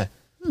 yeah.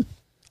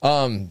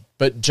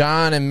 But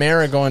John and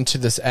Mara going to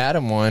this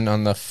Adam one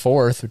on the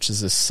 4th, which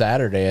is a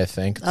Saturday, I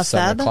think. A the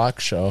 7 Feb? o'clock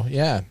show.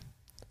 Yeah.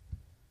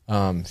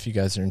 If you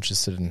guys are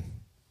interested in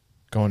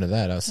going to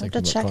that, I was I have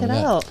thinking to about check going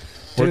it to out. that.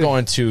 We're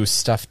going to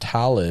Stuffed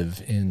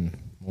Olive in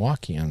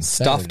Milwaukee on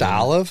Stuffed Saturday.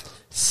 olive? I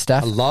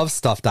Stuffed love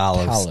stuffed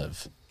olives.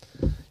 olive.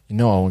 You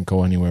know I wouldn't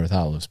go anywhere with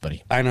olives,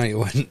 buddy. I know you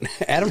wouldn't.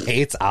 Adam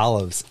hates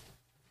olives.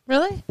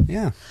 Really?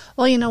 Yeah.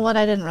 Well, you know what?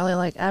 I didn't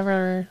really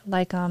ever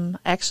like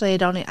Actually,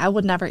 I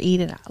would never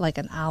eat it like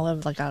an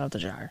olive like out of the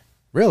jar.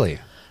 Really?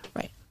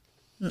 Right.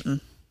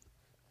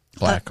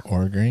 Black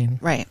or green.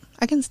 Right.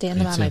 I can stand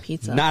them on too. my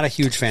pizza. Not a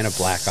huge fan of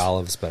black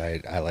olives,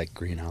 but I like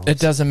green olives. It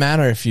doesn't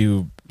matter if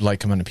you like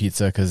them on a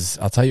pizza, because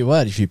I'll tell you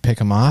what, if you pick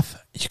them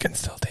off, you can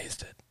still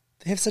taste it.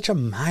 They have such a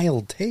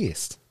mild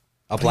taste.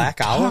 A What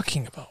black are you olive?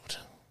 talking about?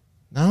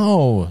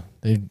 No,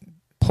 they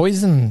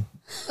poison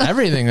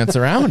everything that's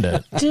around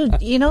it.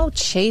 Dude, you know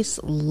Chase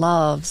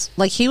loves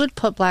he would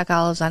put black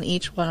olives on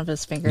each one of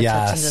his fingertips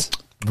and Yes.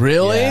 just.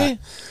 Really? Yeah.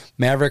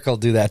 Maverick will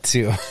do that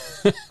too.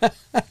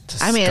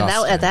 I mean,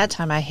 Disgusting. at that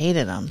time I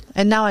hated them,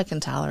 and now I can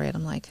tolerate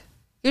them. Like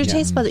your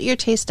taste, but your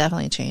taste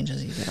definitely changes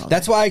as you get older.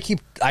 That's why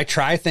I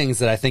try things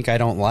that I think I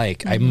don't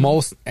like. I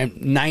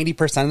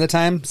 90% of the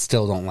time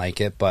still don't like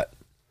it, but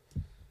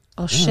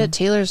Oh shit!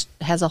 Taylor's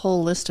has a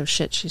whole list of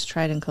shit she's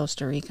tried in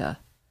Costa Rica.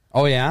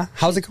 oh yeah,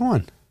 how's it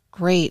going?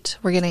 Great.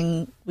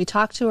 We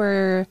talked to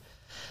her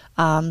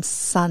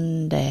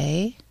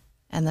Sunday,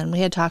 and then we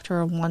had talked to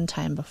her one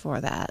time before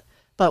that.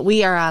 But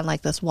we are on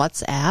this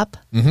WhatsApp,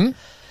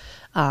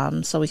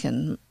 so we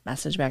can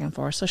message back and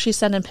forth. So she's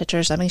sending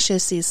pictures. I mean, she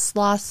sees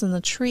sloths in the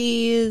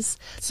trees.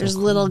 There's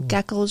little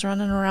geckos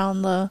running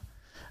around the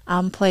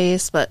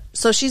place. But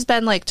so she's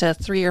been to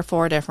 3 or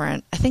 4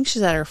 different. I think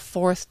she's at her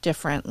 4th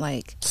different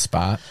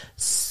Spot.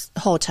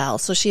 hotel.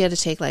 So she had to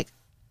take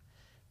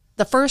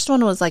the first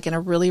one was in a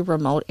really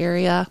remote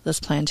area, this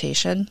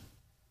plantation.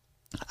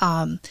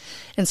 And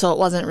so it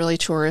wasn't really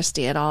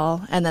touristy at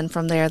all. And then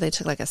from there they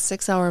took a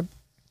 6-hour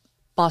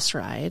bus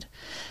ride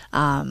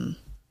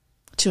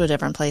to a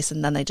different place,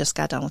 and then they just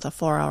got done with a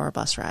 4-hour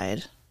bus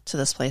ride to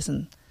this place,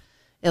 and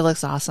it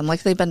looks awesome.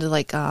 They've been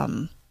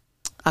to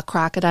a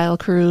crocodile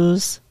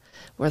cruise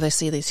where they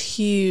see these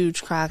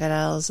huge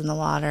crocodiles in the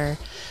water.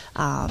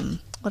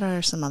 What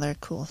are some other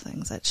cool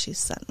things that she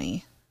sent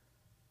me?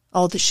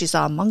 Oh, she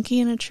saw a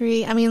monkey in a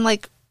tree. I mean,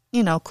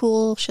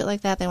 cool shit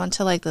like that. They went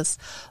to this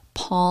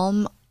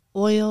palm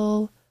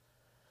oil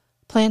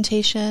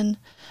plantation.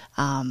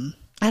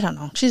 I don't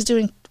know. She's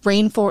doing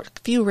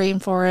few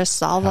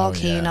rainforests, all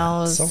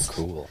volcanoes. So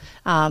cool.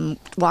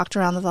 Walked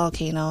around the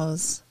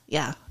volcanoes.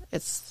 Yeah,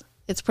 it's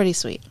pretty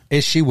sweet.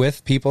 Is she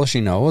with people she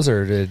knows,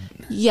 or did?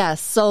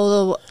 Yes.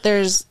 So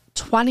there's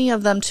 20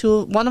 of them.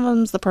 One of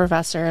them's the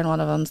professor, and one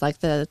of them's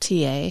the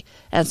TA.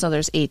 And so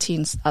there's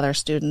 18 other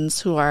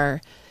students who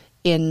are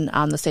in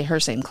her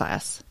same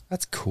class.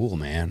 That's cool,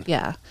 man.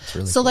 Yeah.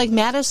 really So cool.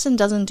 Madison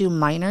doesn't do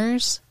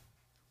minors,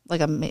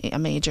 a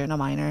major and a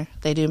minor.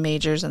 They do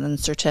majors and then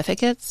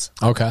certificates.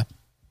 Okay.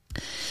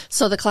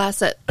 So the class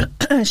that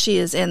she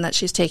is in, that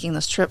she's taking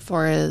this trip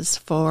for, is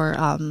for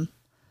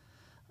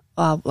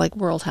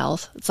World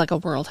Health. It's a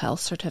World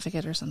Health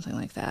certificate or something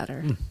like that.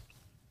 Or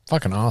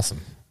Fucking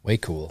awesome. Way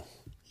cool.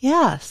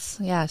 yes,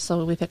 yeah.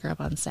 So we pick her up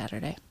on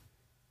Saturday.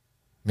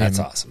 That's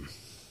awesome.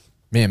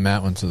 Me and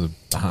Matt went to the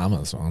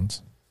Bahamas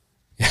once.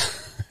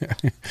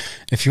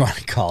 If you want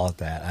to call it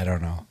that, I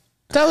don't know.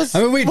 That was.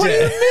 I mean, we what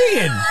did. do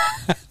you mean?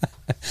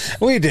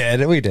 We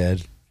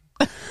did.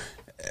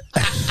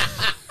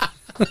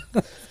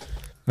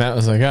 Matt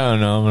was like, I don't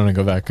know. I'm gonna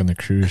go back on the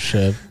cruise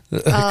ship.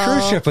 The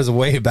cruise ship was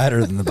way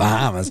better than the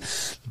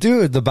Bahamas.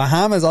 Dude, the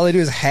Bahamas, all they do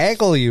is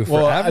haggle you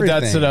for everything.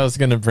 That's what I was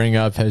gonna bring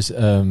up.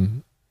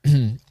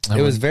 It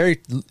was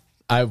very...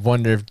 I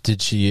wonder if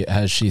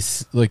has she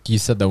you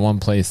said the one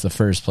place, the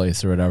first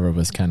place or whatever,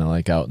 was kind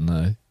of out in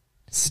the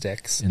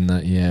sticks.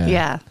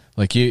 Yeah.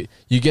 You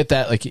get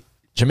that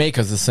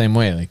Jamaica's the same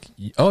way.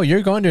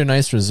 You're going to a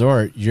nice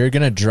resort. You're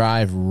gonna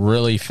drive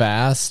really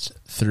fast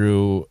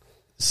through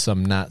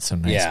some not so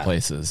nice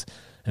places,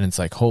 and it's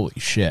holy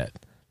shit,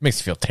 makes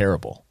you feel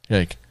terrible.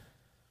 You're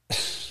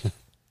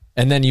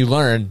And then you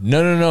learn,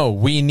 no,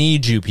 we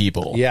need you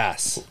people.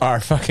 Yes. Our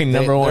fucking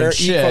number one their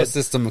shit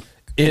ecosystem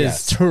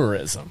is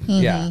tourism.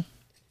 Yeah.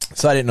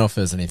 So I didn't know if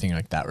there was anything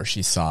like that where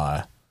she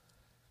saw,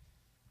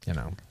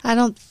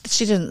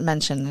 She didn't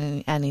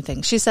mention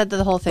anything. She said that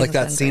the whole thing Like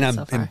that scene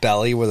in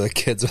Belly where the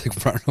kids are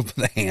like running up with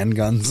the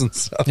handguns and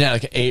stuff. Yeah,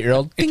 like an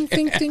 8-year-old. Ding,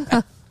 ding, ding.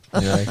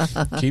 You're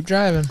like, keep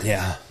driving.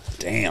 Yeah.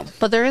 Damn.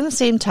 But they're in the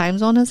same time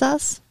zone as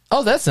us.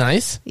 Oh, that's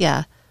nice.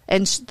 Yeah.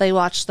 And they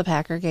watched the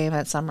Packer game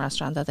at some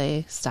restaurant that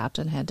they stopped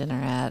and had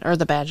dinner at. Or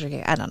the Badger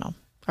game. I don't know.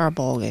 Or a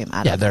bowl game.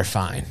 I don't know. They're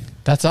fine.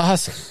 That's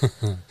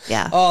awesome.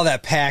 Yeah. Oh,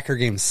 that Packer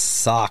game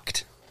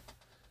sucked.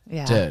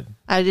 Yeah. Did.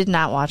 I did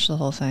not watch the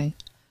whole thing.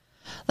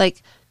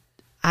 Like,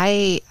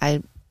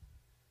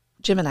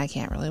 Jim and I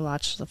can't really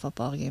watch the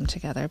football game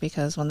together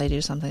because when they do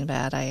something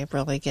bad, I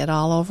really get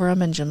all over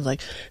them. And Jim's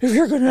like, if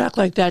you're going to act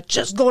like that,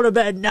 just go to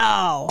bed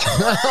now.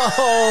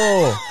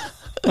 Oh.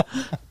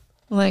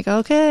 I'm like,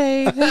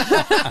 okay.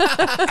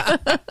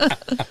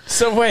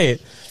 So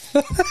wait.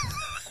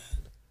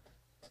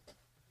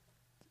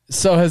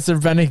 So has there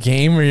been a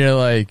game where you're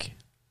like,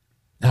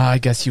 I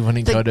guess you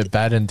wouldn't go to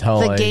bed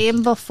until the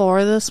game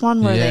before this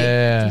one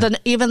where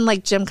even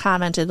like Jim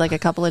commented like a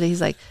couple of days,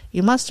 he's like,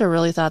 you must have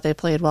really thought they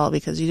played well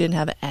because you didn't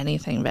have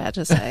anything bad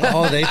to say.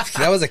 Oh,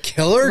 that was a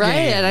killer right?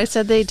 game. And I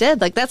said they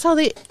did. Like, that's how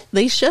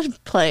they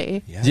should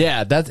play.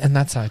 Yeah,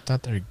 that's how I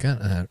thought they were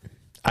gonna.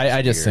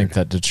 I just think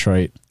that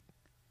Detroit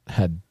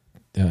had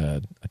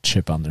a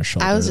chip on their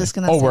shoulder. I was just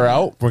gonna. Oh, we're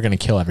out. We're gonna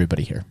kill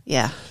everybody here.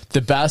 Yeah.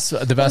 The best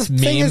meme. The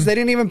thing is, they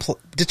didn't even.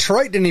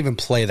 Detroit didn't even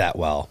play that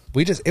well.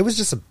 It was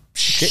just a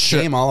shit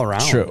game all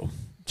around. True.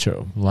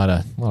 A lot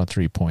of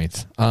 3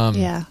 points.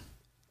 Yeah.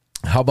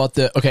 How about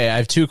I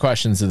have 2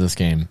 questions to this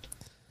game.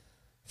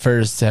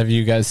 First, have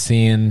you guys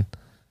seen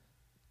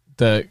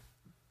they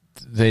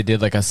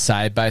did like a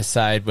side by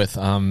side with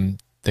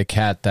the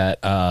cat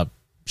that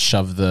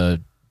shoved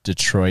the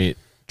Detroit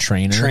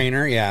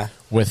trainer, yeah,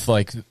 with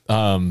like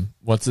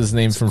what's his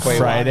name from Quay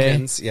Friday,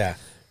 Watkins, yeah,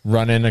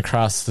 running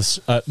across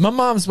the. My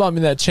mom's bought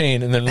me that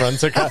chain, and then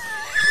runs across.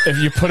 If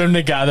you put them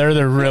together,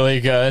 they're really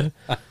good.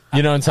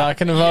 You know what I'm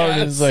talking about?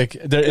 Yes. It's like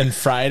they're in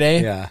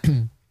Friday. yeah.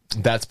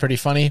 That's pretty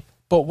funny.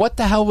 But what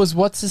the hell was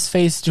what's his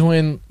face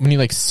doing when you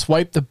like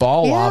swipe the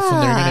ball off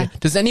and they're gonna?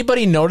 Does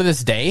anybody know to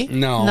this day?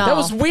 No. That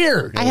was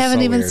weird. I haven't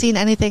so even weird. seen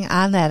anything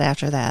on that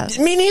after that.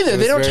 Me neither.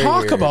 They don't very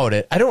talk weird. about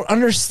it. I don't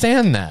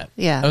understand that.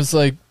 Yeah. I was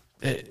like,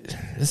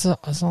 is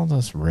all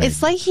this rigged?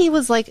 It's like he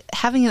was like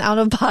having an out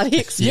of body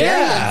experience,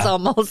 Yeah.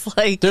 almost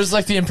like. There's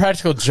like the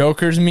Impractical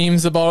Jokers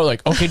memes about it,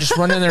 like, okay, just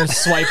run in there and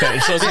swipe it.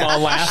 It shows them all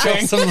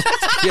laughing.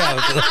 Yeah,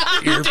 with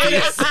the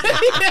earpiece.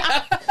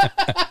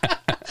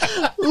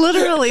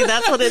 Literally,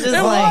 that's what it is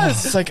It like.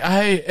 was. It's like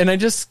I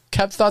just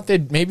kept thought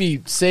they'd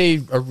maybe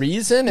say a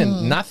reason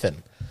and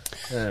nothing.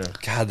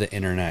 God, the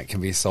internet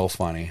can be so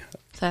funny.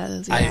 That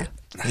is, yeah.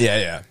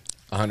 Yeah.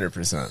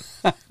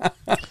 100%.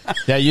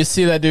 Yeah, you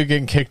see that dude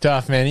getting kicked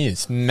off, man.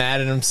 He's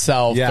mad at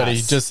himself, but he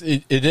Yes. just,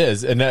 it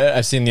is. And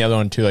I've seen the other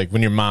one too, like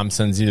when your mom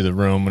sends you to the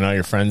room when all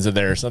your friends are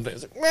there or something.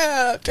 It's like,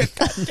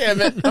 God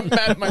damn it, I'm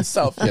mad at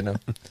myself, you know?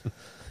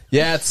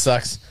 Yeah, it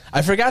sucks.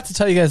 I forgot to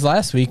tell you guys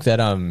last week that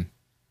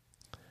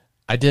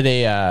I did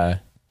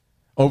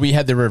we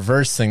had the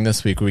reverse thing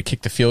this week where we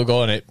kicked the field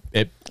goal and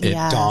it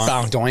Yes.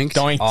 bounced,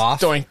 Doinked off.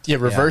 doinked, yeah,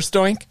 reverse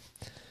doink.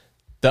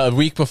 The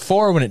week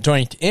before, when it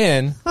doinked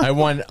in, I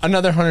won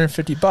another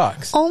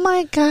 $150. Oh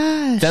my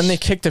gosh. Then they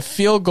kicked a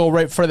field goal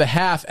right for the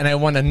half, and I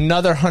won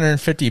another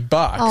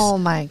 $150. Oh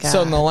my gosh.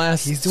 So in the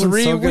last He's doing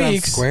 3 so good on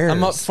weeks, squares.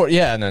 I'm up for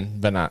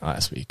but not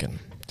last week, and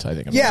so I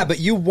think I'm Yeah, but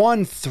you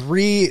won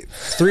three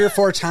or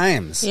four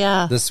times.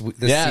 Yeah. This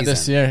season.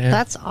 this year, yeah.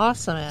 That's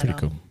awesome, Adam. pretty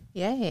cool.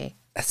 Yay.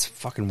 That's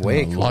fucking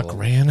way cool. Luck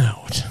ran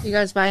out. You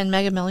guys buying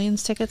Mega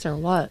Millions tickets or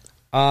what?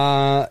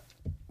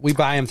 We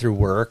buy them through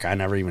work. I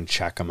never even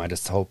check them. I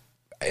just hope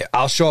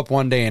I'll show up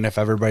one day, and if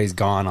everybody's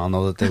gone, I'll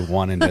know that they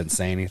won and didn't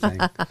say anything.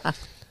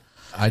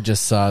 I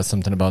just saw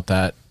something about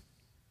that.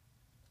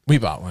 We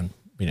bought one.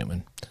 We didn't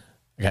win.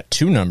 I got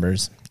 2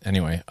 numbers.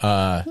 Anyway,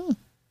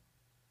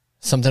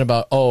 something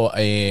about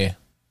a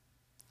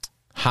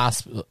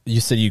hospital.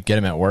 You said you get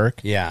them at work.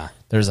 Yeah.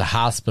 There's a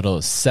hospital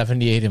with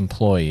 78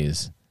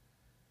 employees.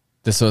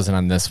 This wasn't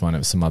on this one. It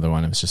was some other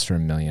one. It was just for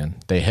 $1 million.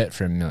 They hit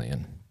for $1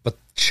 million. But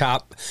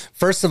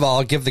first of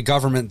all, give the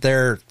government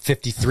their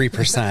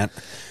 53%.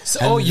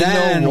 So, you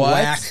know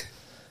what?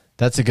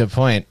 That's a good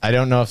point. I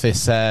don't know if they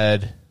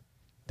said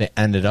they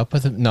ended up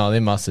with it. No, they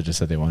must have just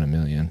said they won $1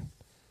 million.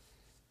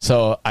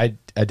 So I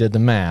did the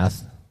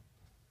math.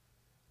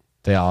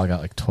 They all got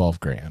like 12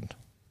 grand.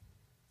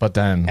 But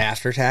then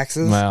After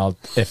taxes? well,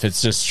 if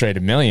it's just straight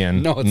 $1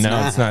 million, No, it's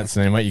not. it's not.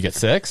 So then what? You get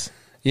 6.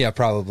 Yeah,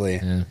 probably.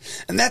 And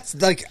that's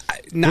like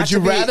not. Would you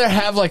to be- rather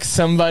have like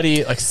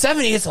somebody like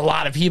 70? It's a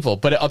lot of people,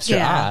 but it ups your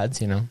Yeah.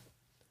 odds. You know.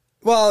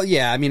 Well,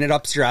 yeah, I mean, it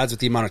ups your odds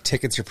with the amount of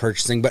tickets you're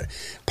purchasing, but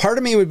part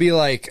of me would be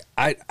like,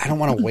 I don't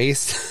want to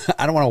waste,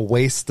 I don't want to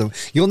waste them.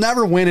 You'll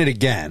never win it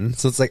again.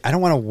 So it's like, I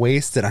don't want to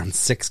waste it on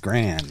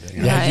 $6,000.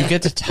 You know? Yeah, you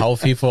get to tell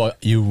people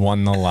you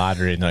won the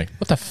lottery, and they're like,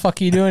 "What the fuck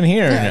are you doing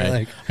here?" Yeah, And you're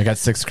like- I got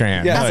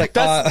 $6,000. Yeah, I'm it's like, like,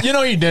 that's,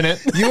 you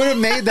didn't. You would have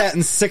made that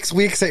in 6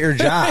 weeks at your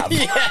job.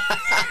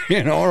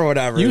 You know, or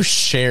whatever. You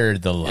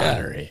shared the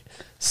lottery.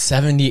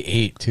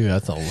 78 too.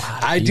 That's a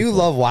lot. I do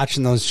love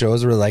watching those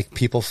shows where like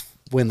people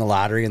win the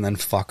lottery and then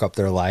fuck up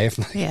their life.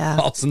 Like, Yeah.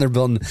 all of a sudden they're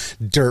building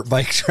dirt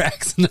bike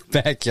tracks in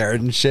their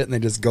backyard and shit, and they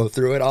just go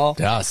through it all.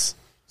 Yes.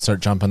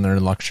 Start jumping their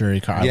luxury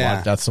car.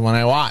 Yeah. That's the one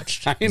I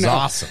watched. I It was know.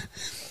 awesome.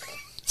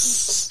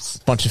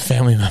 Bunch of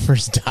family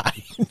members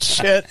die and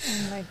shit.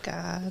 Oh my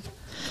God.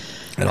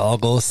 It all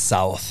goes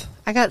south.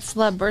 I got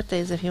celeb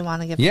birthdays if you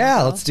want to give Yeah,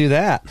 info. let's do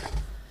that.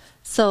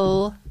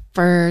 So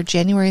for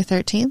January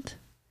 13th,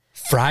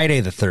 Friday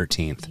the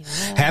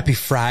 13th. Happy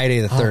Friday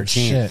the 13th. Oh,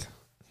 shit.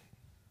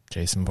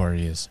 Jason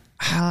Voorhees.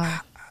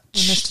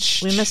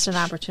 we missed an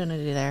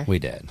opportunity there. We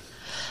did.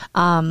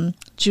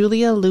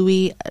 Julia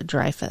Louis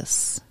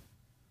Dreyfus.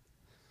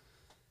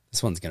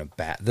 This one's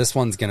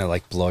gonna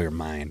like blow your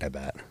mind, I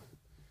bet.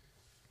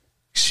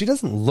 She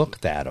doesn't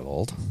look that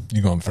old.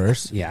 You going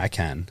first? Yeah, I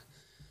can.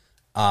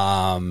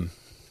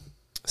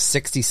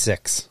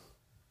 66.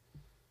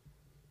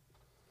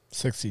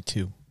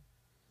 62.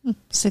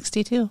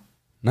 62.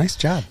 Nice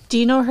job. Do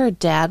you know her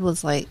dad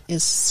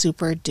is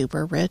super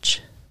duper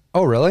rich?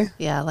 Oh, really?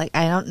 Yeah, like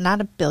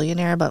not a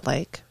billionaire, but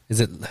like Is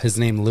it his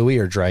name Louis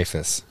or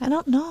Dreyfus? I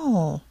don't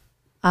know.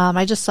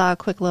 I just saw a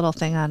quick little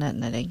thing on it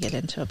and I didn't get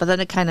into it. But then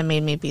it kind of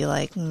made me be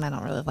like, I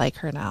don't really like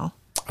her now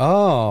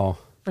Oh.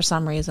 for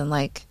some reason.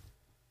 Like,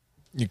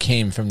 You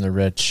came from the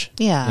rich.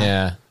 yeah,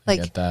 Yeah. I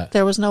like get that.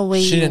 there was no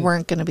way She you didn't-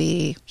 weren't going to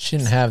be. She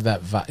didn't have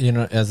that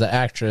as an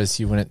actress,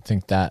 you wouldn't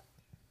think that.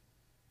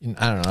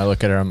 I don't know. I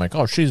look at her, I'm like,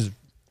 oh,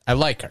 I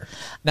like her.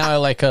 Now I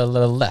like her a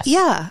little less.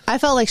 Yeah, I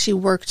felt like she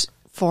worked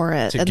for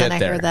it, To and then get I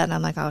there. heard that, and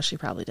I'm like, oh, she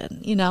probably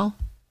didn't. You know?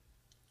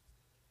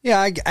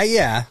 Yeah,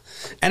 yeah.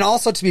 And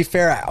also, to be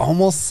fair, I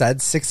almost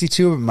said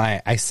 62,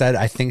 but I said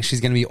I think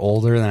she's going to be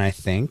older than I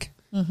think.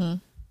 Mm-hmm.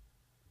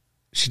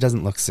 She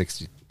doesn't look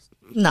 60.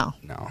 No.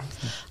 No.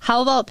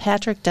 How about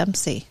Patrick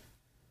Dempsey?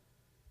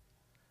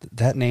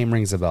 That name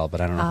rings a bell,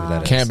 but I don't know who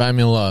that is. Can't Buy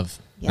Me Love.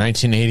 Yeah.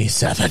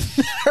 1987.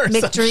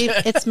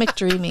 It's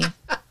McDreamy,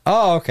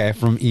 Oh, okay.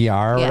 From ER or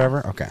Yeah.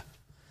 whatever? Okay.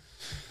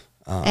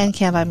 and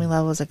Can't Buy Me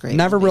Love was a great.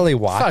 Never movie. really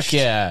watched. Fuck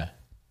yeah.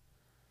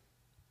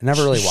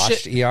 Never really Shit.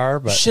 watched ER,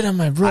 but Shit on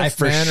my roof, I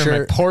for man, or sure-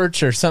 my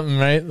porch or something,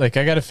 right? Like,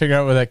 I got to figure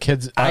out where that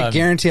kid's... I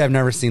guarantee I've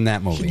never seen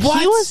that movie. What?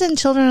 He was in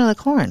Children of the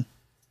Corn.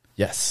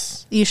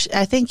 Yes.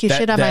 I think you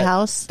shit on my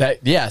house.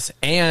 Yes,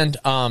 and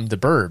The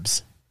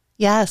Burbs.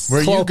 Yes.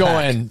 Where you Klopek.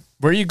 going?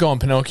 Where you going,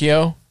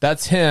 Pinocchio?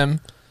 That's him.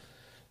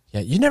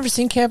 Yeah, you never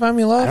seen Can't Buy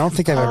Me Love? I don't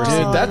think I've ever seen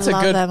Dude, Oh, that's I a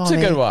love good. that It's a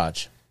movie. good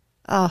watch.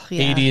 Oh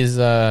yeah.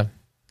 80s.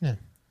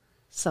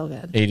 So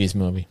good. 80s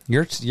movie.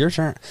 Your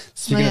turn.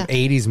 Speaking Oh, of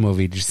 80s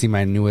movie, did you see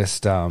my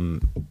newest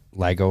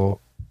Lego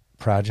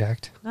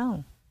project?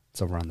 No.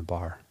 It's over on the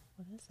bar.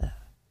 What is that?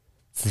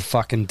 It's the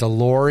fucking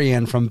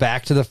DeLorean from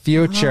Back to the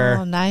Future.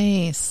 Oh,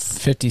 nice.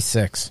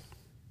 56.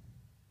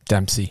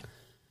 Dempsey.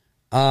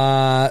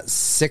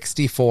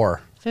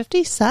 64.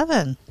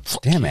 57.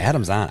 Damn,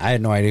 Adam's on. I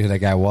had no idea who that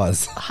guy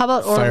was. How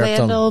about Fire up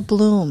Orlando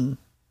Bloom?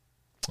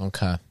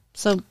 Okay.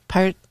 So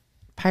Pirates.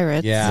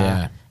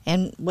 Yeah.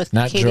 And with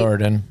Not Katy,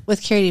 Jordan.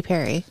 with Katy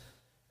Perry.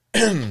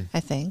 I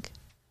think.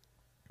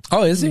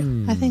 Oh, is he?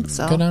 I think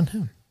so. Good on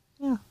him.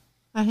 Yeah.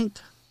 I think.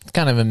 It's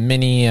kind of a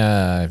mini.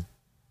 I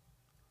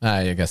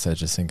guess I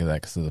just think of that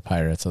because of the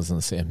Pirates. I was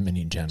going to say a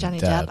mini Johnny Depp.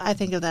 Depp. I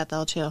think of that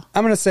though too.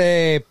 I'm going to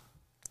say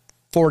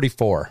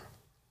 44.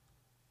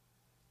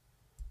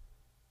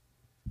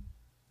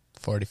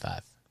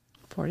 45.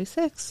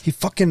 46. He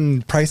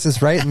fucking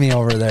prices right me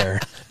over there.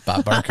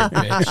 Bob Barker,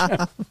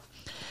 bitch.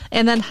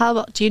 And then how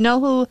about? Do you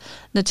know who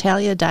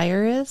Natalia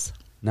Dyer is?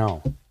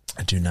 No.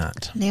 I do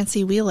not.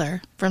 Nancy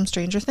Wheeler from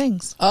Stranger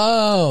Things.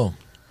 Oh.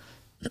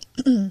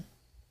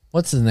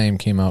 What's his name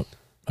came out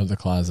of the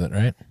closet,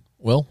 right?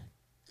 Will?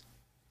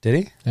 Did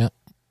he? Yeah.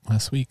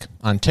 Last week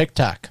on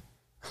TikTok.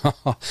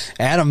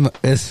 Adam,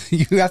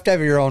 you have to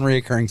have your own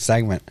reoccurring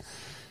segment.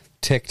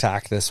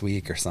 TikTok this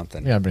week or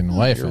something. You gotta bring the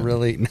wife You're in.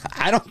 really.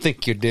 I don't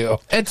think you do.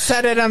 It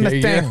said it on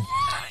the thing.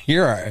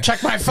 You're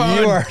Check my phone.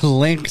 You are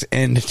linked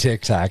into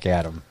TikTok,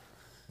 Adam.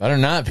 Better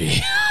not be.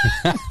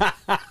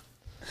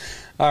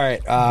 All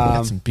right.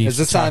 Got some beef Is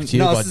this to talk on? to you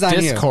No, about this is on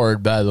you.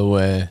 Discord, by the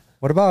way.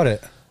 What about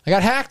it? I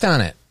got hacked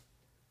on it.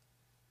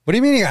 What do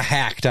you mean you got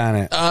hacked on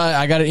it?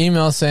 I got an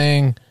email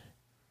saying,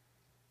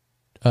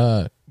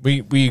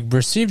 we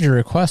received your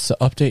request to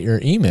update your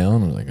email.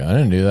 And I was like, I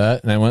didn't do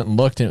that. And I went and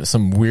looked, and it was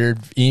some weird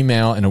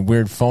email and a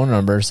weird phone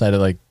number. So I had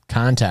to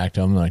contact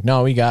them. Like,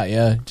 no, we got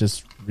you.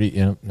 Just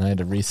and I had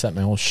to reset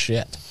my whole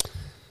shit.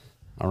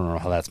 I don't know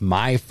how that's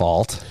my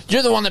fault.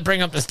 You're the one that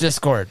bring up this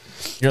Discord.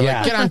 You're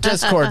Yeah. like, get on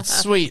Discord.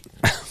 Sweet.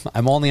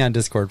 I'm only on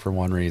Discord for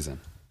one reason.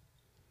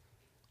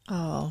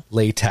 Oh.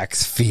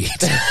 Latex feet.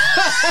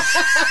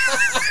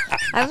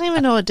 I don't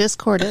even know what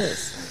Discord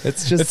is.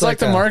 It's just It's like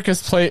the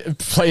Marcus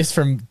place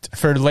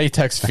for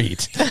latex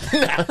feet.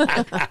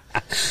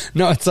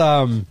 No, it's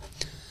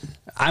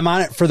I'm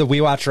on it for the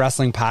We Watch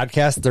Wrestling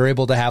podcast. They're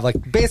able to have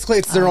like basically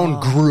it's their own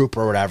group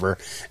or whatever,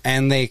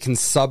 and they can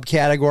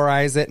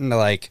subcategorize it into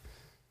like,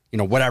 you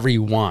know, whatever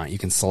you want. You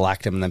can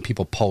select them, and then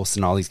people post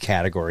in all these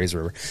categories.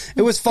 Or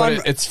it was fun.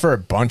 But it's for a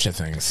bunch of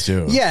things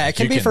too. Yeah, it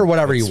can be for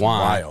whatever you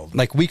want. Wild.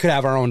 Like we could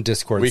have our own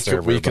Discord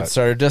server. We could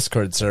start a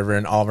Discord server,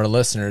 and all of our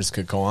listeners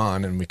could go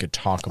on, and we could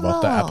talk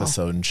about the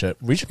episode and shit.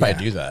 We should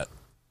probably do that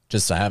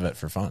just to have it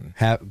for fun.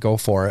 Go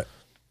for it.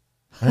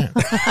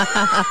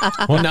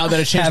 Well, now that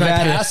I changed my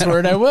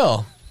password, I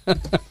will.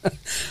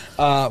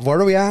 What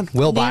are we on?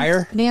 Will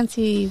Byer?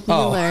 Nancy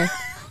Wheeler.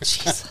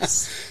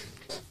 Jesus.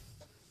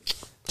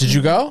 Did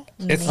you go?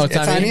 It's Oh, it's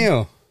on on me?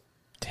 you.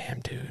 Damn,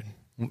 dude.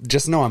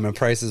 Just know I'm in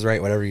Price is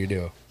Right, whatever you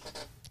do.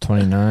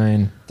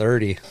 29.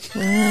 30.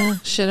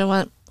 Should have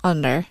went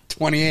under.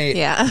 28.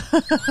 Yeah.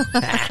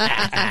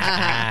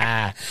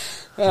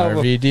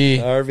 RVD.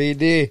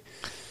 RVD.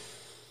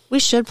 We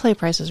should play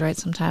Prices Right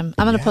sometime.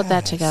 I'm going to put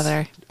that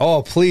together.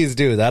 Oh, please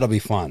do. That'll be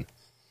fun.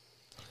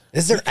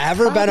 Has there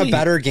ever been a Probably-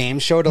 better game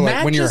show to like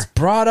Matt when you're just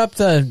brought up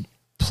the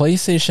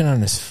PlayStation on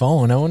his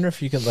phone. I wonder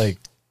if you could like,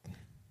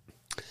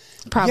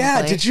 Probably.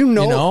 Yeah, did you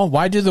know,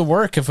 why do the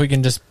work if we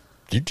can just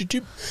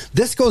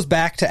this goes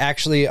back to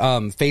actually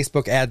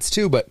Facebook ads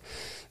too, but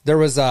there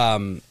was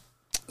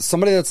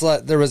somebody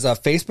there was a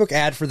Facebook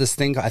ad for this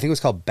thing, I think it was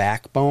called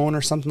Backbone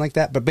or something like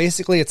that, but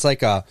basically it's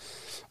like a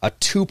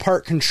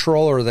two-part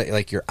controller that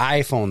like your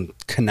iPhone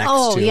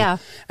connects to. Yeah.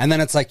 And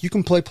then it's like you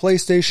can play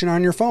PlayStation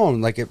on your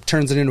phone, like it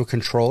turns it into a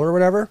controller or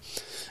whatever.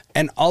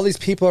 And all these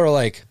people are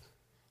like,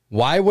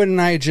 why wouldn't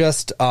I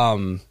just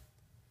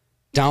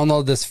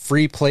download this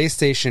free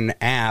PlayStation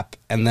app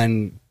and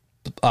then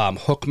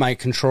hook my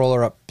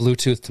controller up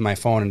Bluetooth to my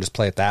phone and just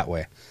play it that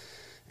way?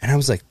 And I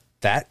was like,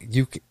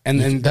 and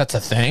then that's a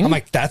thing? I'm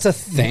like, that's a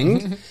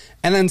thing?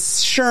 And then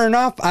sure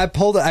enough, I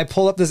pulled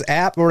up this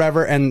app or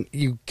whatever, and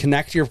you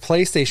connect your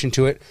PlayStation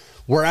to it.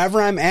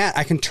 Wherever I'm at,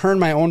 I can turn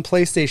my own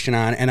PlayStation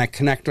on, and I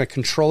connect my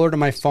controller to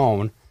my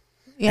phone.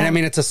 Yeah. And I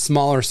mean, it's a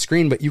smaller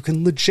screen, but you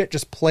can legit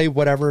just play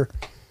whatever.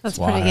 That's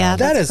Wild. pretty, yeah.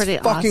 That That's is pretty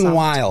fucking awesome.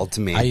 wild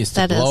to me. I used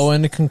to That blow is.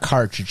 into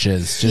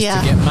cartridges just Yeah.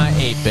 to get my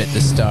 8-bit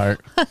to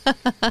start.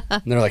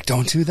 And they're like,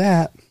 don't do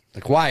that.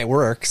 Like, why? It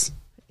works.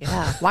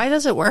 Yeah. Why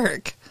does it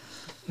work?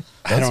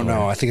 I don't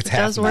know. I think it's half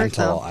does work,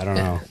 mental. though. I don't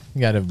know. You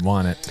gotta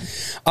want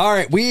it. All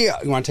right, you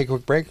want to take a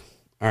quick break?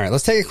 All right,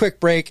 let's take a quick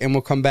break, and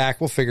we'll come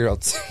back. We'll figure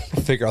out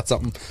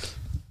something.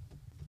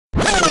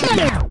 Time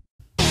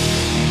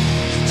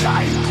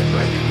to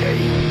play the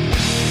game.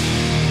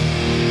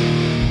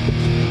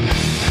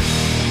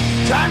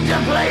 Time to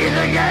play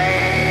the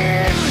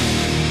game.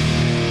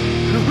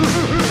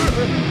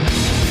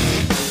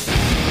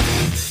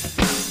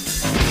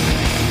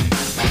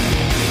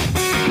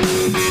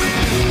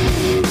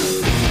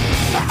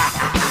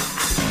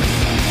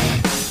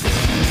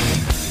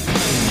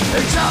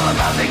 It's all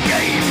about the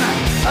game.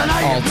 And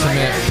I can play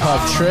Ultimate it pub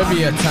all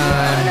trivia about you.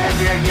 time. And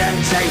if you can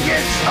take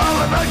it, it's all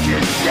about you.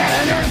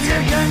 And if you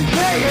can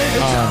play it,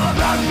 it's all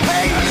about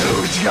paying. And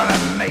who's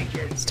gonna make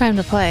it? It's time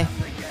to play.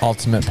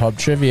 Ultimate pub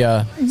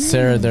trivia.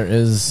 Sarah, there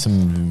is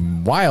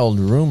some wild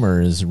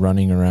rumors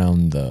running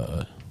around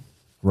the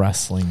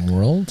wrestling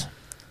world.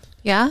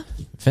 Yeah?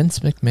 Vince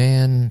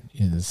McMahon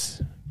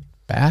is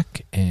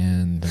back,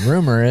 and the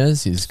rumor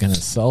is he's going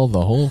to sell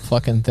the whole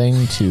fucking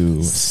thing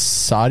to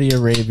Saudi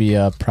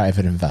Arabia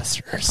private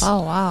investors.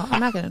 Oh, wow. I'm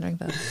not going to drink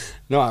that.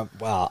 No,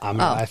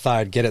 I thought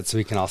I'd get it so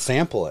we can all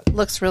sample it.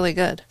 Looks really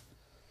good.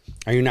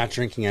 Are you not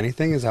drinking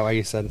anything? Is that why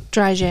you said?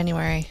 Dry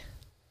January.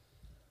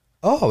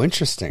 Oh,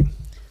 interesting.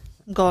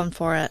 I'm going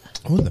for it.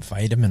 Oh, the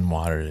vitamin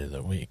water of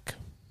the week.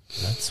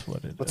 That's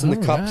what it is. What's in the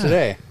cup Alright.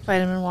 today?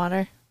 Vitamin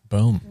water.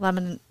 Boom.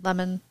 Lemon.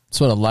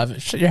 So what, 11?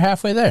 Shit, you're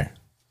halfway there.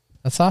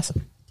 That's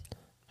awesome.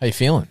 How you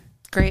feeling?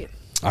 Great.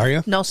 Are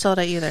you? No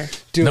soda either.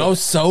 Dude, No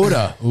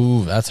soda.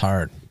 Ooh, that's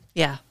hard.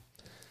 Yeah.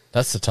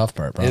 That's the tough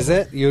part, probably. is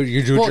it? You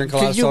do drink a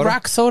lot of you soda?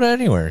 rock soda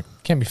anywhere.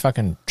 Can't be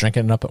fucking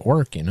drinking it up at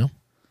work, you know?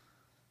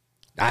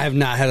 I have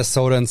not had a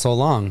soda in so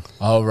long.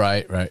 Oh,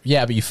 right.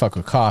 Yeah, but you fuck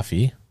with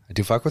coffee. I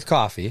do fuck with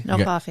coffee. No You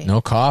got- coffee.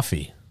 No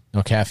coffee.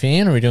 No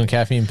caffeine? Or are we doing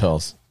caffeine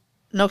pills?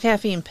 No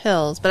caffeine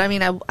pills. But I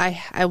mean,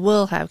 I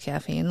will have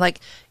caffeine. Like,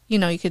 you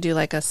know, you could do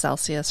like a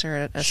Celsius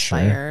or a Sure.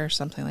 Aspire or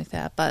something like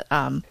that. But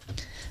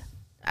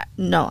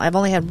no, I've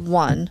only had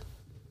one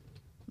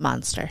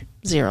Monster.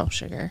 0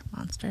 sugar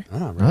Monster.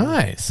 Oh, really?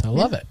 Nice. I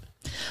love it.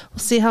 We'll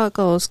see how it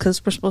goes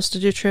because we're supposed to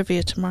do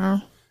trivia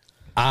tomorrow.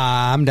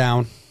 I'm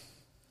down.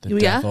 The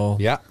Yeah? devil.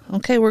 Yeah,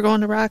 Okay, we're going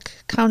to Rock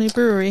County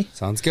Brewery.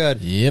 sounds good.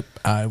 Yep,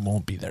 I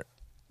won't be there.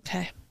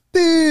 Okay.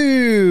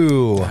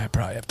 Boo! I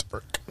probably have to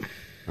work.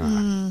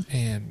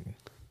 And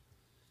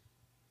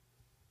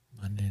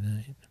Monday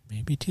night,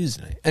 maybe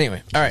Tuesday night.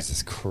 Anyway, all right.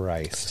 Jesus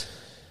Christ.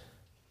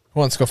 Who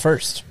wants to go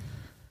first?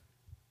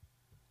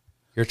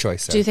 Your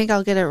choice, sir. Do you think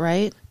I'll get it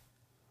right?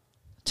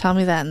 Tell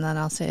me that, and then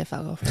I'll say if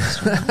I'll go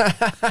first. Or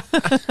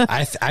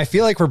not. I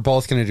feel like we're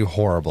both going to do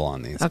horrible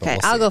on these. but Okay,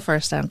 we'll I'll see. go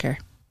first. I don't care.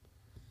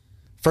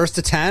 First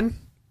to 10,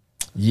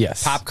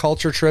 Yes. pop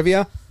culture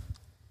trivia.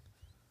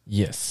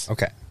 Yes.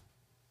 Okay.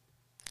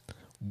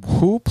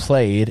 Who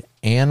played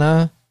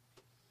Anna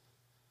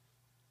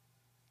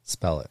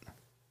Spell it.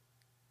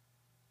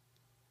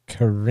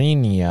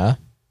 Karenina?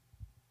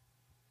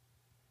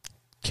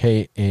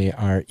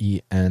 Karenina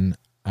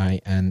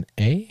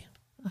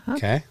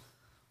Okay.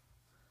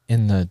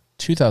 in the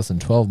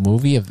 2012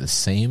 movie of the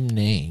same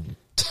name.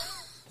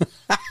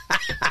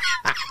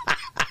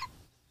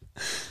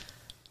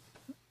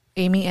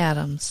 Amy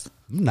Adams.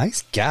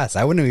 Nice guess.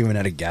 I wouldn't have even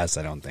had a guess,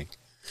 I don't think.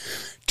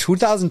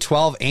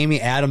 2012,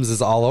 Amy Adams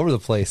is all over the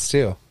place,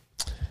 too.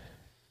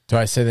 Do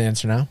I say the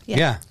answer now?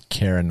 Yeah.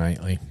 Keira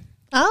Knightley.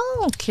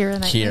 Oh, Keira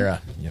Knightley. Kira.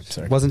 Yep,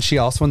 sorry. Wasn't she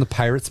also in the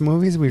Pirates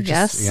movies? We were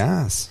just, Yes.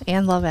 yes.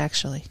 And Love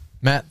Actually.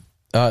 Matt,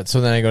 so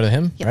then I go to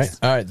him, Yes. right?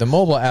 All right. The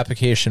mobile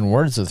application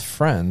Words with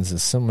Friends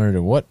is similar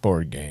to what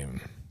board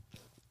game?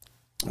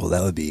 Well,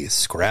 that would be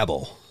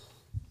Scrabble.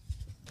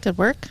 Good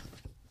work.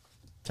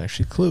 It's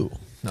actually Clue.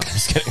 No, I'm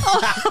just kidding.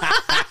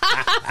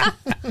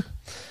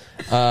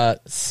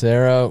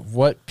 Sarah,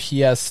 what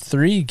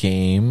PS3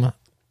 game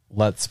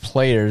lets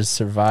players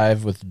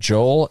survive with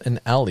Joel and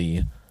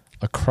Ellie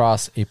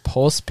across a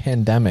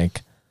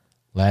post-pandemic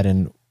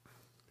laden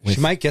with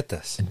She might get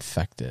this.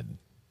 infected?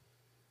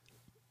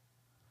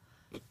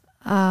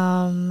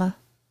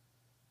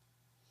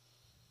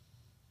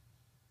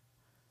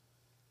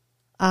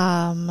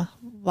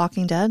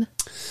 Walking Dead.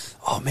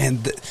 Oh, man.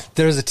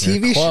 There's a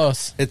TV show.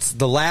 close. It's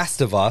The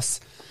Last of Us.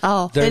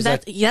 Oh, There's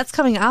that's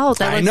coming out.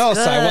 That I looks know,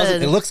 good. so I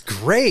wasn't. It looks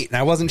great, and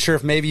I wasn't sure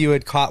if maybe you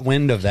had caught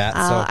wind of that.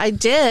 So I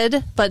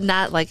did, but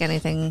not like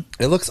anything.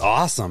 it looks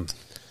awesome.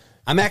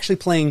 I'm actually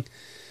playing.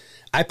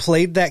 I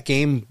played that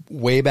game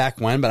way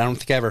back when, but I don't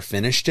think I ever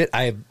finished it.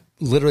 I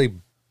literally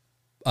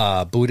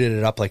booted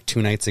it up like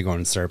 2 nights ago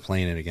and started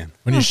playing it again.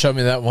 When you showed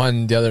me that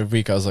one the other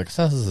week, I was like,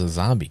 this is a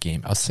zombie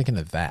game. I was thinking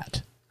of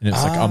that. And it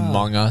was like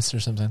Among Us or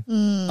something.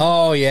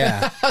 Oh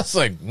yeah, I was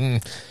like,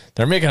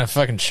 they're making a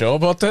fucking show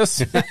about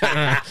this?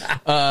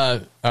 All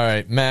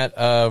right,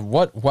 Matt,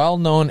 what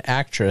well-known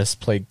actress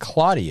played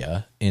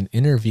Claudia in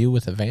Interview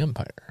with a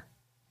Vampire?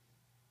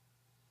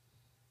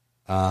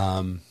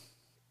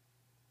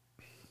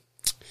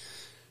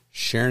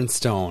 Sharon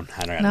Stone.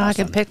 I don't got No, I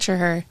nothing. can picture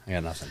her. I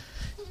got nothing.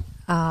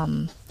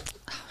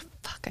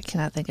 Fuck, I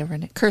cannot think of her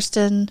name.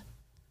 Kirsten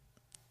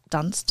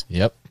Dunst.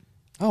 Yep.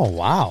 Oh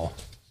wow.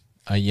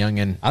 A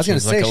youngin'. I was gonna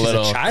She's say, like she's a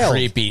little child.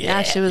 creepy.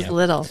 Yeah, she was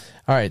little.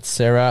 All right,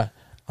 Sarah,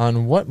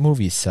 on what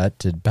movie set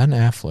did Ben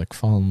Affleck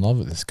fall in love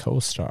with his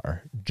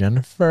co-star,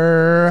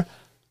 Jennifer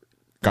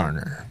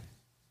Garner?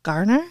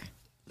 Garner?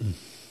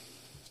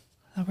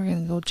 Oh, we're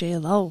gonna go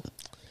J-Lo.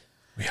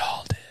 We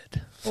all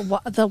did.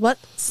 What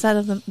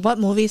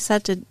movie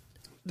set did?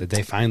 Did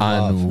they find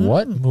love? On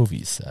what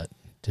movie set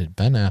did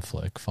Ben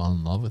Affleck fall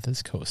in love with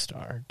his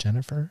co-star,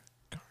 Jennifer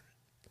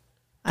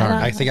Garner?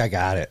 I think I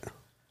got it.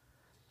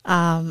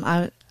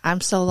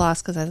 I'm so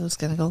lost because I was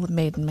gonna go with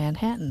Made in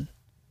Manhattan.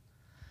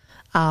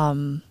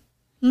 I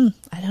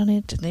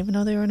didn't even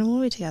know they were in a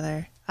movie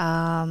together.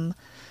 I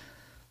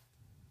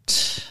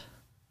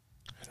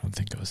don't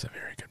think it was a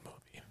very good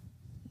movie.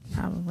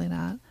 Probably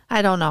not.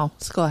 I don't know.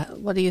 Let's go ahead.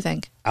 What do you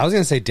think? I was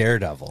gonna say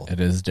Daredevil. It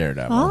is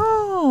Daredevil.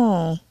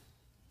 Oh,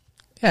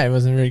 Yeah, it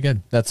wasn't very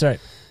good. That's right.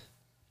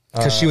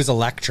 Because she was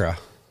Elektra.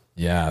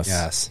 Yes.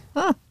 Yes.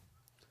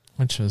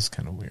 Which was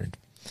kind of weird.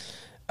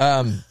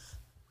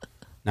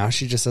 Now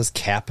she just does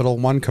Capital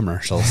One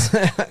commercials.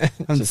 I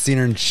haven't seen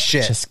her in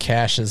shit. Just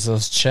cashes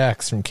those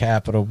checks from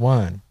Capital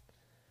One.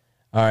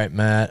 All right,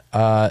 Matt.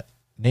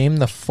 Name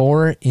the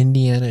 4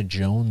 Indiana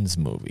Jones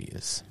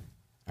movies.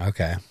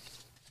 Okay.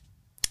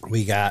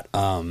 We got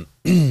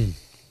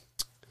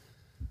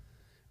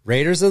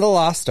Raiders of the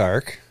Lost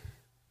Ark.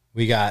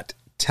 We got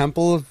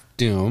Temple of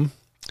Doom.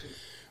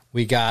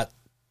 We got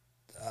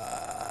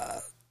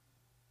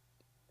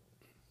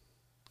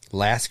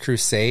Last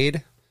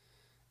Crusade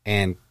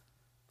and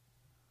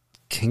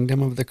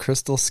Kingdom of the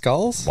Crystal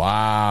Skulls.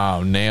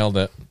 Wow, nailed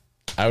it.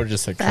 I would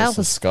just say that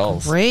Crystal was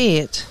Skulls.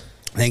 great.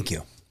 Thank you.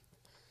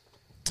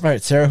 All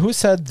right, Sarah, who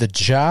said the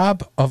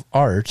job of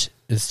art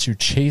is to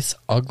chase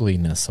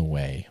ugliness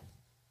away?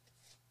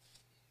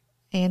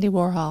 Andy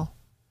Warhol.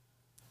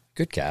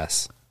 Good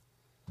guess.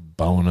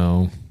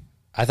 Bono.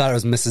 I thought it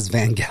was Mrs.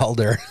 Van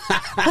Gelder.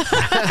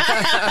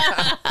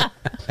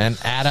 And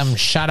Adam,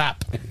 shut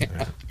up.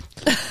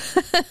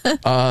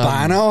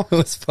 Bono? It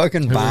was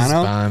fucking Who was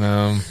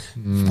Bono.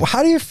 Bono?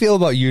 How do you feel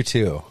about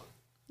U2?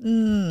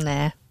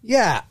 Nah.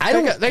 Yeah, I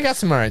don't. They got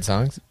some all right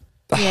songs.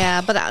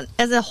 Yeah, but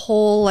as a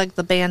whole, like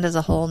the band as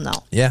a whole, no.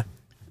 Yeah.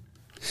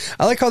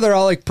 I like how they're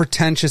all like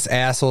pretentious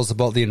assholes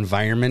about the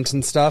environment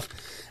and stuff,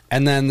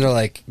 and then they're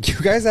like, "You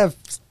guys have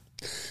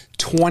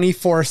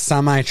 24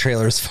 semi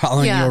trailers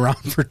following Yeah. you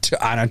around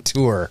on a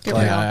tour." Get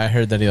Like, real. I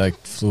heard that he like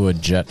flew a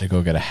jet to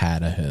go get a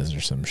hat of his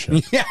or some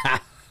shit. yeah,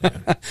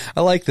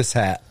 I like this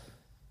hat.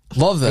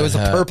 Love that. It was a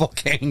hat. purple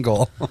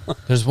Kangol.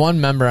 There's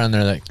one member on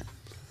there that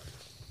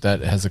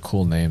That has a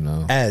cool name,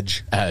 though.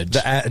 Edge. Edge.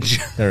 The Edge.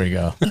 There we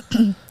go.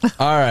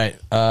 All right.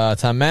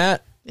 Tom,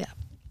 Matt, Yeah.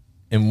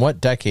 in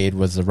what decade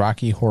was the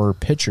Rocky Horror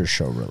Picture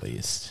Show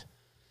released?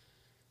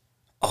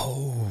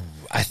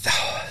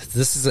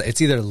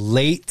 It's either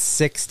late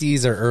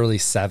 60s or early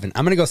 70s.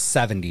 I'm going to go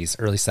 70s,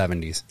 early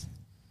 70s.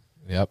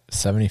 Yep,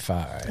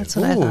 75. That's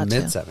what I thought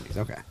mid too. 70s.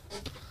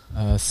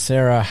 Okay.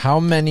 Sarah, how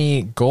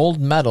many gold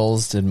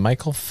medals did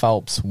Michael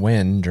Phelps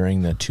win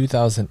during the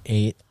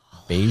 2008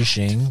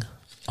 Beijing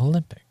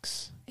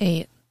Olympics?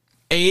 8.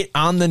 8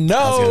 on the nose.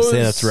 I was going to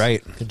say that's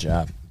right. Good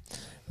job.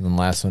 And then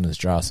last one is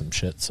draw some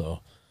shit.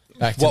 So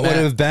back to What would Matt.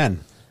 it have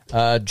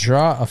been?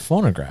 Draw a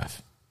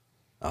phonograph.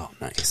 Oh,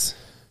 nice.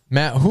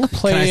 Matt, who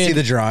played? Can I see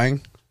the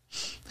drawing?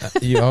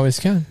 You always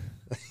can.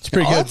 It's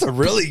pretty good. That's a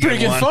really good Pretty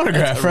good one.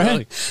 phonograph, That's a right?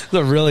 really- It's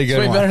a really good It's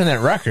way one. better than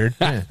that record.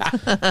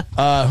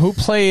 Yeah. Who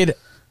played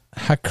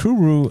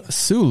Hakuru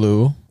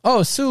Sulu?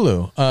 Oh,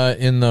 Sulu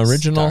in the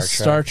original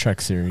Star Star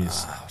Trek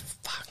series. Oh,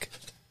 fuck.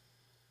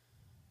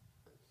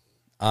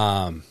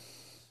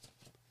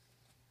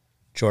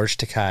 George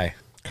Takei.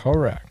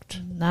 Correct.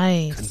 Couldn't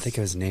Nice. think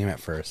of his name at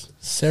first.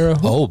 Sarah,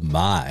 who? Oh,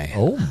 my.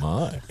 Oh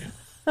my.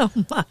 Oh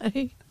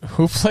my.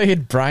 Who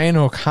played Brian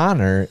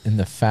O'Connor in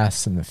The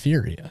Fast and the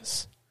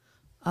Furious?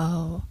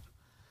 Oh.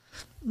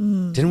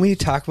 Didn't we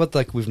talk about,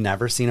 like, we've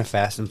never seen a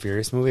Fast and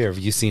Furious movie, or have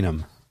you seen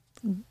them?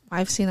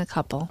 I've seen a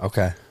couple.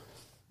 Okay.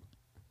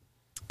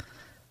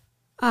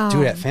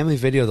 Dude, at Family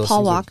Video, those Paul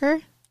things are- Walker?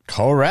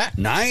 Correct.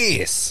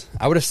 Nice.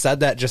 I would have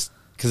said that just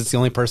because it's the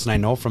only person I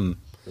know from...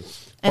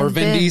 Or And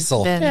Vin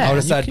Diesel. Vin. I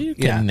would have you said,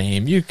 can yeah.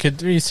 name. You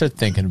could. You start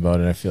thinking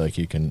about it. I feel like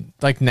you can.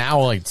 Like now,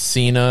 like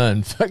Cena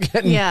and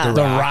fucking Yeah.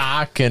 The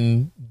Rock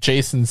and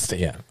Jason.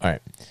 Yeah. All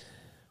right.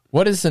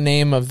 What is the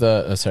name of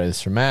the? Oh, sorry, this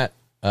is for Matt.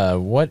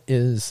 What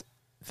is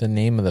the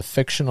name of the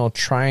fictional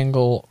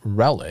triangle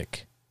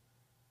relic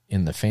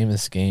in the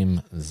famous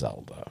game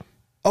Zelda?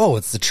 Oh,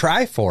 it's the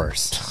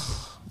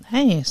Triforce.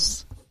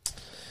 Nice.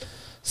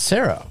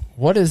 Sarah,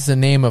 what is the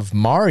name of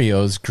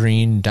Mario's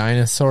green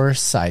dinosaur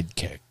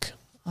sidekick?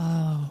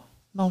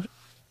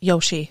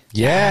 Yoshi.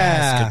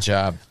 Yeah. Good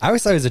job. I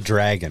always thought he was a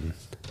dragon.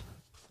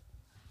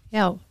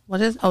 Yeah.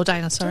 What is? Oh,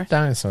 dinosaur.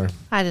 Dinosaur.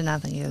 I did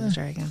not think he was a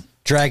dragon.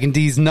 Dragging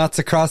D's nuts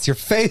across your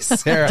face,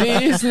 Sarah.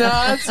 These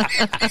nuts.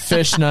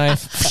 Fish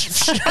knife.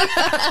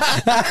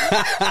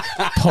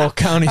 Polk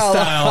County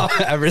style.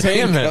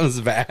 Everything Damn it. comes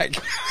back.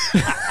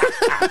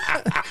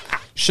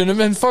 Shouldn't have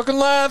been fucking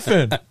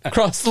laughing.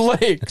 Across the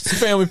lake. It's a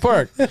family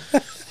park.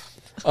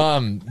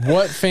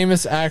 What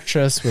famous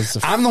actress was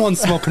the I'm the one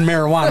smoking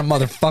marijuana,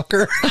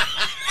 motherfucker.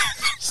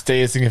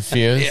 Stays and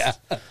Confused? Yeah.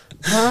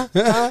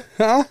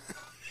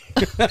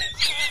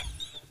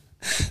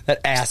 That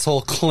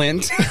asshole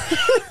Clint.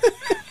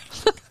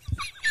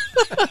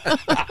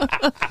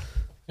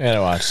 I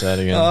gotta watch that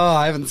again. Oh,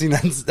 I haven't seen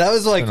that. That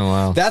was like, been a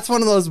while. that's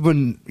one of those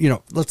when, you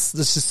know, let's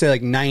just say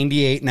like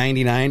 98,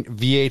 99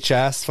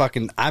 VHS.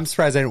 Fucking, I'm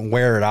surprised I didn't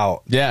wear it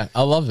out. Yeah,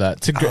 I love that.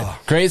 It's a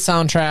great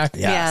soundtrack.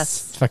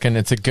 Yes. It's fucking,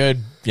 it's a good,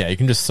 yeah, you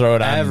can just throw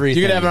it on.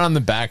 Everything. You could have it on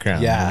the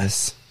background.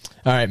 Yes.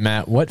 All right,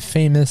 Matt, what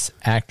famous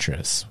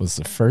actress was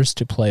the first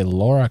to play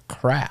Laura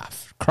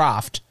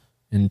Croft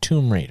in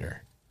Tomb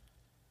Raider?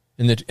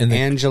 In the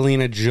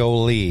Angelina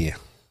Jolie.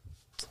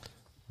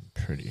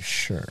 pretty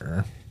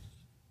sure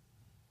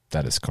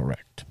that is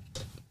correct.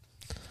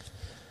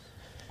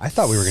 I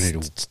thought we were going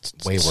to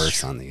do way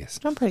worse on these.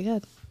 Doing pretty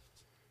good.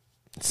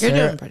 You're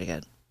Sarah, doing pretty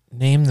good.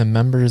 name the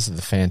members of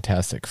the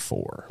Fantastic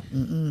Four.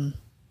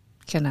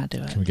 Cannot do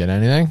Can it. we get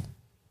anything?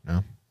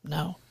 No.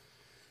 No.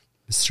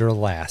 Mr.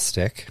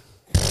 Elastic.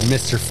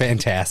 Mr.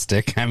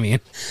 Fantastic. I mean,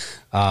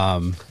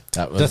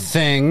 That was The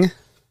Thing.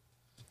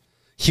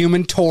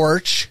 Human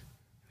Torch.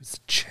 Who's the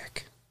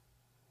chick?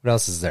 What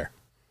else is there?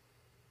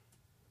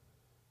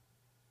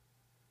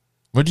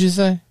 What'd you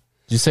say?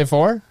 Did you say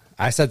 4?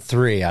 I said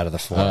 3 out of the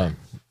 4.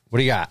 What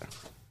do you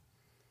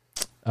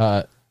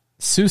got?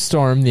 Sue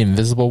Storm, the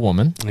Invisible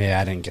Woman. Yeah,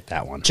 I didn't get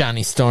that one.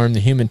 Johnny Storm, the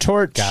Human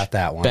Torch. Got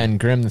that one. Ben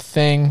Grimm, the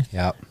Thing.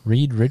 Yep.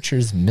 Reed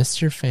Richards,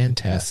 Mr.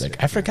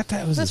 Fantastic. I forgot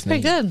that was That's his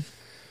name. pretty good.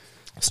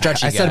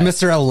 Stretchy I guy. said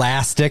Mr.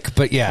 Elastic,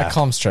 but I yeah.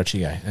 call him Stretchy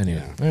Guy.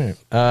 Anyway.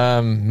 All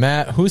right.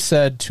 Matt, who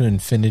said To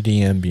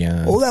Infinity and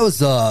Beyond? Oh, that was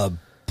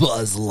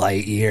Buzz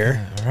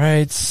Lightyear. All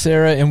right,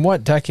 Sarah, in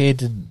what decade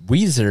did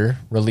Weezer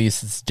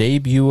release its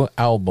debut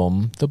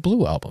album, The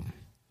Blue Album?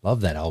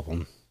 Love that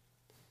album.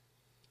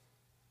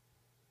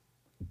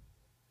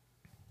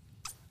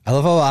 I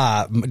love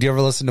how, do you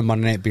ever listen to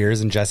Monday Night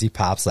Beers and Jesse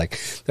Pop's like,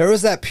 there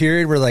was that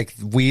period where like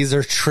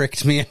Weezer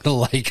tricked me into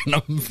liking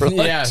them for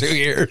like Yes. 2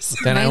 years.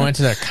 Then I went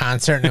to their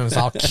concert and it was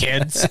all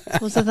kids.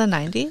 Was it the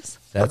 90s?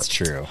 That's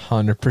true.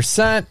 100%.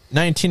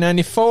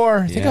 1994.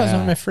 I think that was Yeah.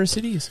 one of my first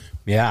CDs.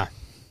 Yeah.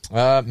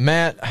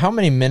 Matt, how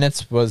many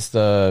minutes was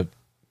the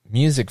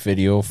music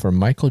video for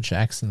Michael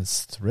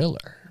Jackson's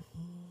Thriller?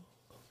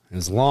 It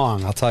was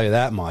long, I'll tell you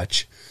that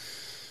much.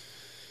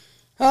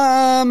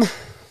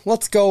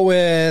 Let's go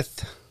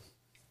with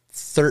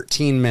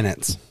 13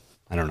 minutes.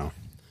 I don't know.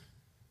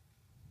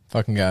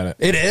 Fucking got it.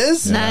 It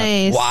is?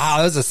 Nice. Wow,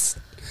 that was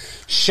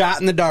Shot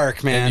in the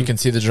dark, man. And you can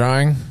see the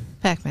drawing.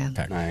 Pac-Man.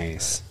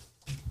 Nice.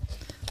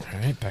 All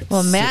right, back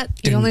Well, Matt,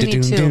 you only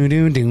need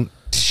two.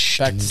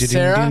 Back to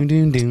Sarah.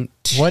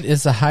 What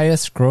is the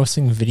highest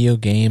grossing video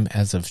game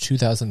as of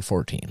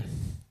 2014?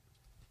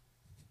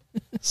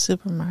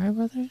 Super Mario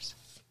Brothers.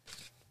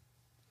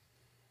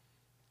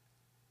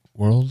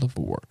 World of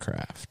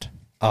Warcraft.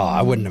 Oh,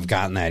 I wouldn't have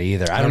gotten that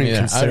either. I don't don't even either.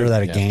 consider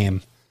that a Yeah.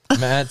 game.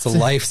 Matt's It's a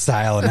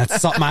lifestyle, and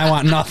that's something I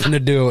want nothing to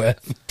do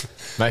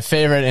with. my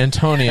favorite,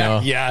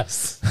 Antonio.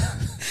 Yes.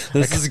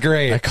 This is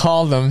great. I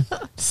called him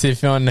to see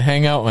if he wanted to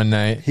hang out one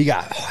night. He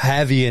got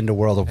heavy into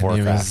World of And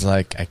Warcraft. he was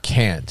like, I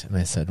can't. And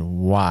I said,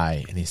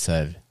 why? And he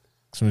said,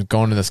 because I'm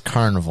going to this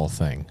carnival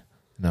thing.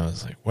 And I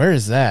was like, where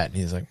is that? And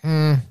he's like,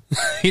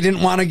 He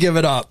didn't want to give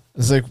it up. I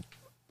was like,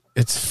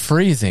 it's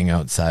freezing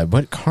outside.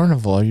 What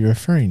carnival are you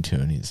referring to?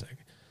 And he's like,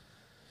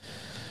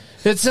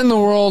 it's in the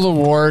World of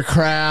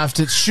Warcraft.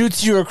 It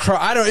shoots you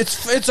across. I don't.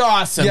 It's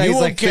awesome. Yeah, you he's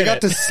won't like, they get got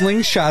it. this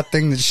slingshot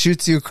thing that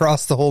shoots you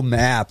across the whole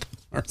map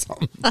or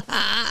something.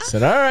 I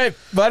said, all right,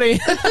 buddy.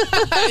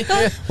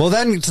 Well,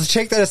 then to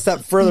take that a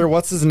step further,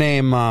 what's his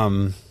name?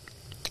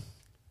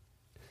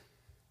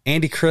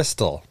 Andy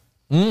Crystal.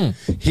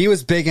 He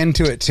was big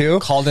into it too.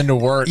 Called into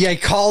work. Yeah, he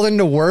called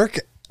into work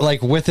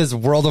like with his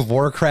World of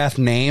Warcraft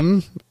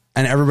name,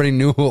 and everybody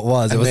knew who it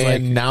was. It And was they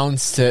like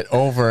announced it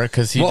over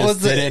because he What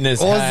just was did it? it in his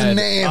What was head. the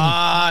name?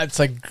 It's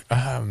like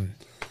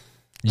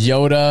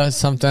Yoda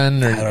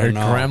something or don't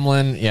know.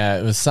 Gremlin. Yeah,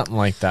 it was something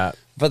like that.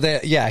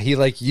 But he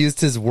like used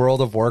his World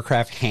of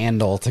Warcraft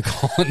handle to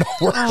call into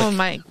work. Oh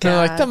my god! They're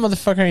like, that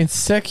motherfucker ain't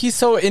sick. He's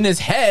so in his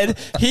head.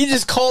 He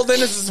just called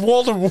in as his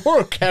World of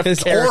Warcraft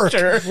His orc.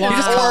 character. He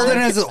just called in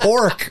as an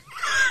orc.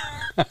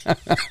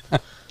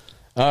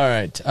 All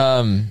right,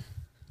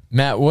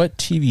 Matt. What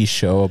TV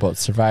show about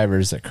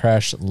survivors that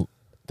crash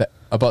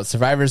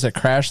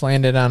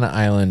landed on an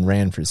island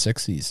ran for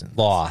 6 seasons?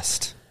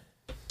 Lost.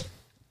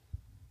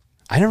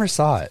 I never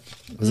saw it.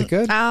 Was it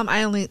good?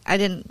 I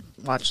didn't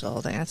watch the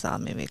whole thing. I saw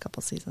maybe a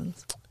couple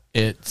seasons.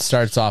 It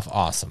starts off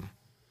awesome,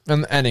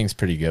 and the ending's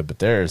pretty good. But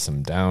there is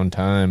some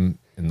downtime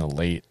in the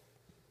late.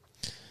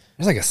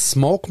 There's like a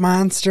smoke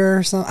monster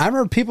or something. I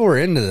remember people were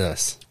into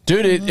this.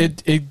 Dude,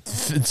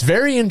 it's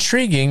very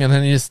intriguing, and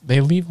then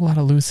they leave a lot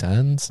of loose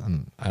ends,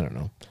 and I don't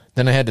know.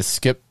 Then I had to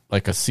skip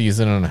like a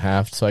season and a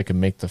half so I could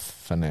make the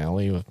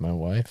finale with my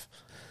wife.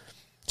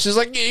 She's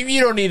like,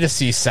 you don't need to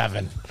see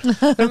 7.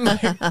 I'm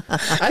like,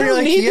 I don't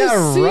like, need yeah,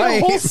 to see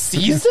right. a whole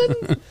season.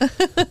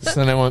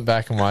 So then I went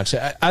back and watched it.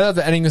 I thought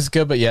the ending was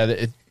good, but yeah,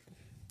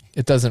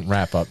 it doesn't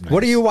wrap up nice.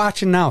 What are you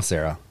watching now,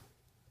 Sarah?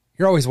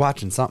 You're always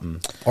watching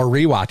something or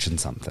rewatching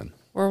something.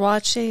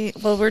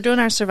 We're doing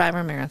our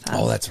Survivor Marathon.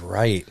 Oh, that's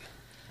right.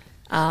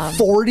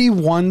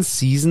 41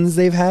 seasons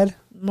they've had.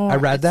 I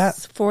read that.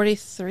 It's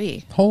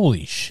 43.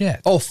 Holy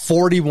shit. Oh,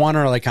 41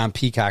 are like on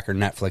Peacock or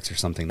Netflix or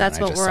something. That's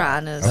that I what just we're saw.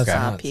 on is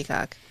Okay.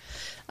 Peacock.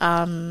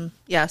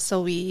 Yeah,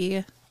 so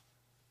we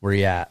Where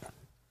you at?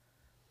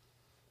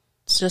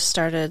 just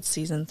started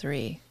season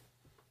 3.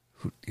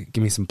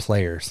 Give me some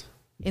players.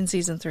 In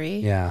season 3?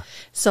 Yeah.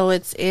 So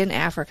it's in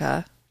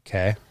Africa.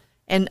 Okay.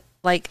 And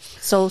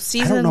so I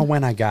season don't know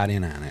when I got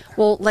in on it.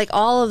 Well, like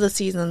all of the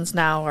seasons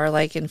now are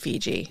like in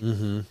Fiji.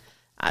 Mm-hmm.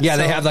 Yeah,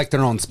 they have like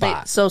their own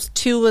spot. So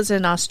 2 was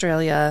in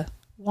Australia.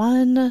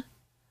 1,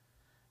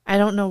 I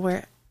don't know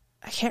where.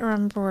 I can't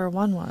remember where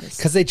 1 was.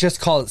 Because they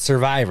just call it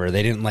Survivor.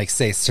 They didn't like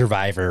say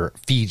Survivor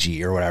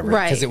Fiji or whatever.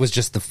 Right. Because it was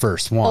just the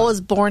first one. Oh, it was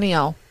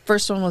Borneo.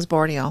 First one was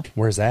Borneo.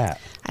 Where's that?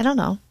 I don't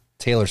know.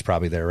 Taylor's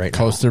probably there right now.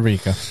 Costa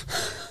Rica.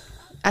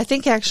 I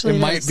think actually It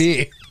it might is.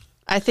 be.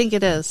 I think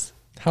it is.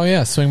 Hell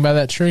yeah, swing by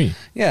that tree.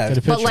 Yeah. Get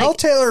a picture. Tell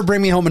Taylor to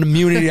bring me home an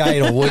immunity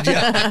idol, would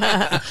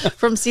you?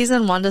 From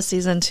season 1 to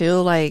season 2,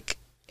 like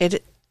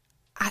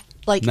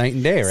Night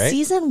and day, right?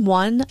 Season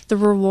 1, the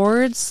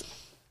rewards.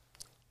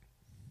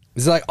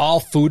 Is it like all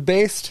food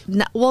based?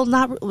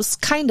 It was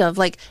kind of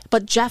like,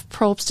 but Jeff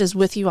Probst is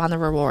with you on the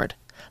reward.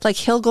 Like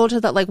he'll go to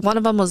one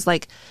of them was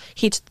like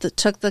he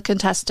took the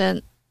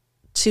contestant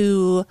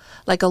to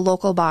like a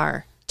local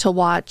bar to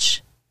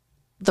watch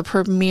the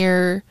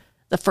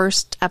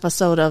first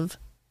episode of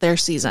their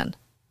season.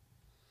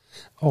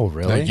 Oh,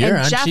 really? Like, you're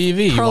And on Jeff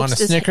TV. You want a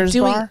Probst is Snickers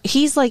bar?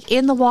 He's like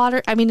in the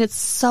water. I mean, it's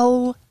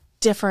so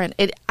different.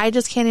 I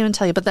just can't even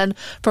tell you. But then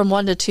from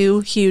 1 to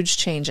 2, huge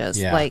changes.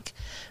 Yeah. Like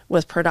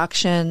with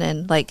production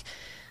and like,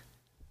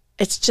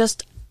 it's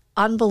just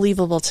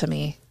unbelievable to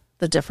me,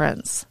 the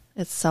difference.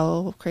 It's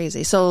so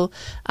crazy. So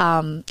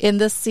in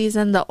this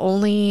season, I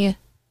think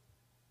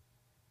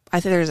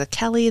there's a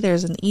Kelly,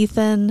 there's an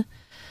Ethan.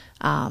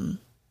 And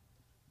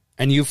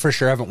you for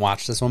sure haven't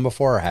watched this one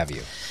before, or have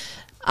you?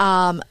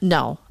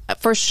 No,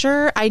 for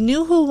sure. I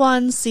knew who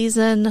won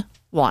season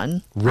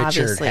 1, Richard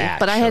obviously, Hatch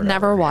but I or had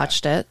never whatever, yeah.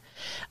 watched it.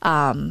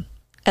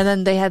 And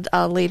then they had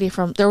a lady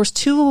there was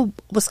 2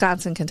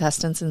 Wisconsin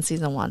contestants in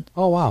season 1.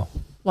 Oh, wow.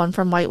 One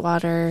from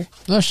Whitewater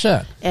Oh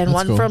shit. and That's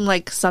one cool. from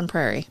like Sun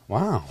Prairie.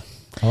 Wow.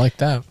 I like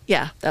that.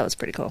 Yeah, that was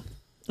pretty cool.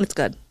 It's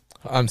good.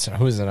 I'm sorry.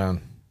 Who is it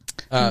on?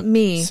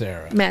 Me.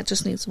 Sarah. Matt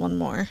just needs one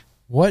more.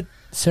 What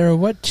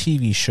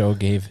TV show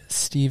gave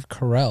Steve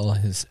Carell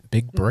his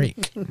big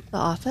break? The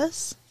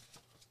Office?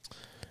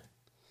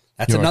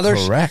 That's You are another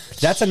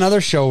correct. That's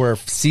another show where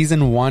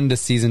season 1 to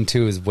season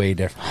 2 is way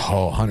different.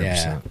 Oh,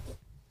 100%.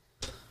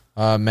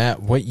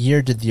 Matt, what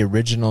year did the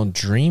original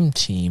Dream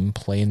Team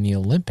play in the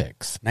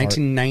Olympics?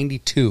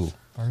 1992.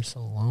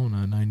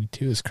 Barcelona,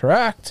 92 is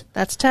correct.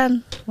 That's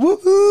 10.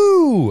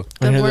 Woohoo!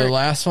 And here's the work.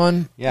 last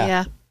one.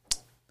 Yeah.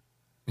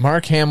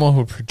 Mark Hamill,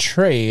 who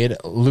portrayed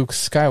Luke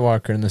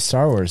Skywalker in the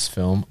Star Wars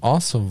film,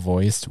 also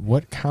voiced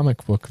what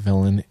comic book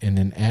villain in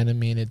an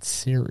animated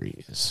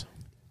series?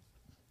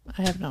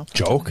 I have no.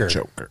 Joker.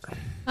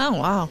 Oh,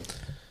 wow.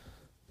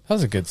 That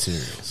was a good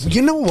series.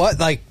 You know what?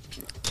 Like,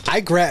 I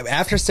grabbed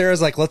after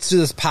Sarah's like, let's do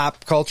this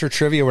pop culture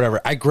trivia or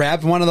whatever. I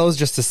grabbed one of those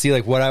just to see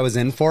like what I was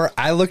in for.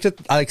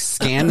 I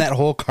scanned that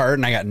whole card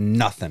and I got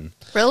nothing.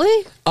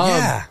 Really?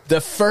 Yeah. The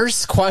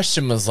first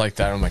question was like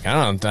that. I'm like, I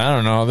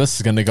don't know. This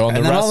is going to go. And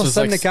And the then rest all of a was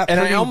sudden like, it got and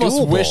I pretty almost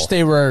doable. wish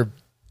they were.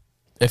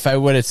 If I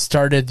would have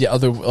started the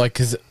other, like,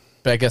 because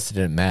I guess it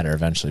didn't matter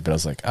eventually. But I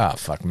was like,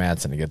 fuck,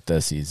 Matt's going to get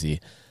this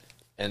easy.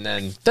 And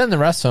then the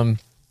rest of them,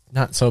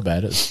 not so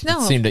bad. It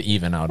seemed to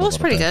even out. It was a little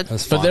pretty bit. good.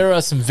 was But fun. there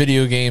was some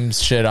video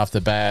games shit off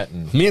the bat,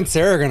 and Me and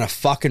Sarah are gonna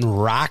fucking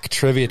rock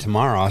trivia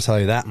tomorrow. I'll tell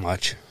you that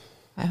much.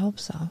 I hope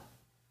so.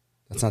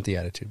 That's not the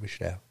attitude we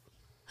should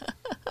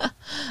have.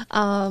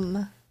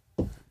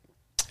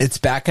 it's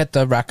back at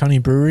the Rock County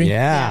Brewery.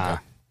 Yeah.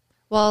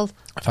 Well,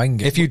 If I can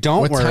get. If you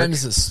don't what work- time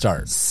does it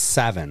start?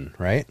 7,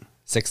 right?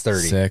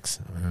 6:30. 6.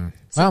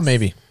 Well,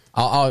 maybe.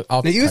 I'll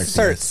They used to text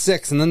start you. at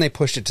 6 and then they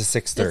pushed it to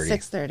 6:30.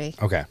 it's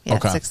 6:30. Okay. Yeah,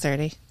 Okay.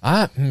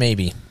 6:30.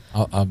 Maybe.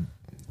 I'll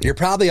You're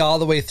probably all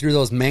the way through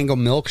those mango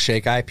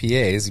milkshake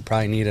IPAs. You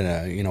probably need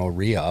a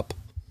re-up.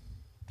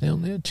 They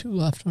only had 2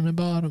 left when I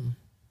bought them.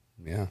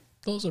 Yeah.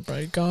 Those are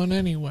probably gone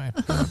anyway.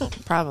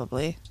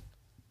 Probably.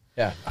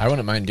 Yeah, I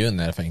wouldn't mind doing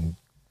that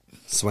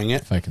Swing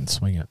it. if I can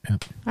swing it.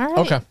 Yep. All right.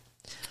 Okay.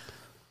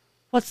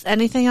 What's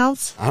anything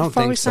else I don't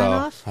before we think sign so.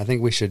 off? I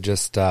think we should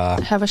just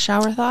Have a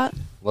shower thought?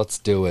 let's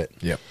do it.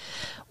 Yep.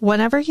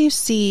 Whenever you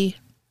see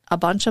a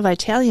bunch of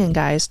Italian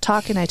guys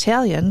talking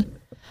Italian,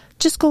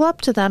 just go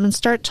up to them and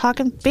start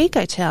talking fake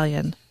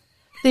Italian.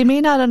 They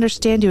may not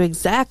understand you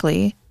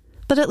exactly,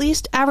 but at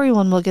least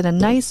everyone will get a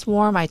nice,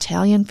 warm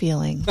Italian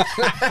feeling.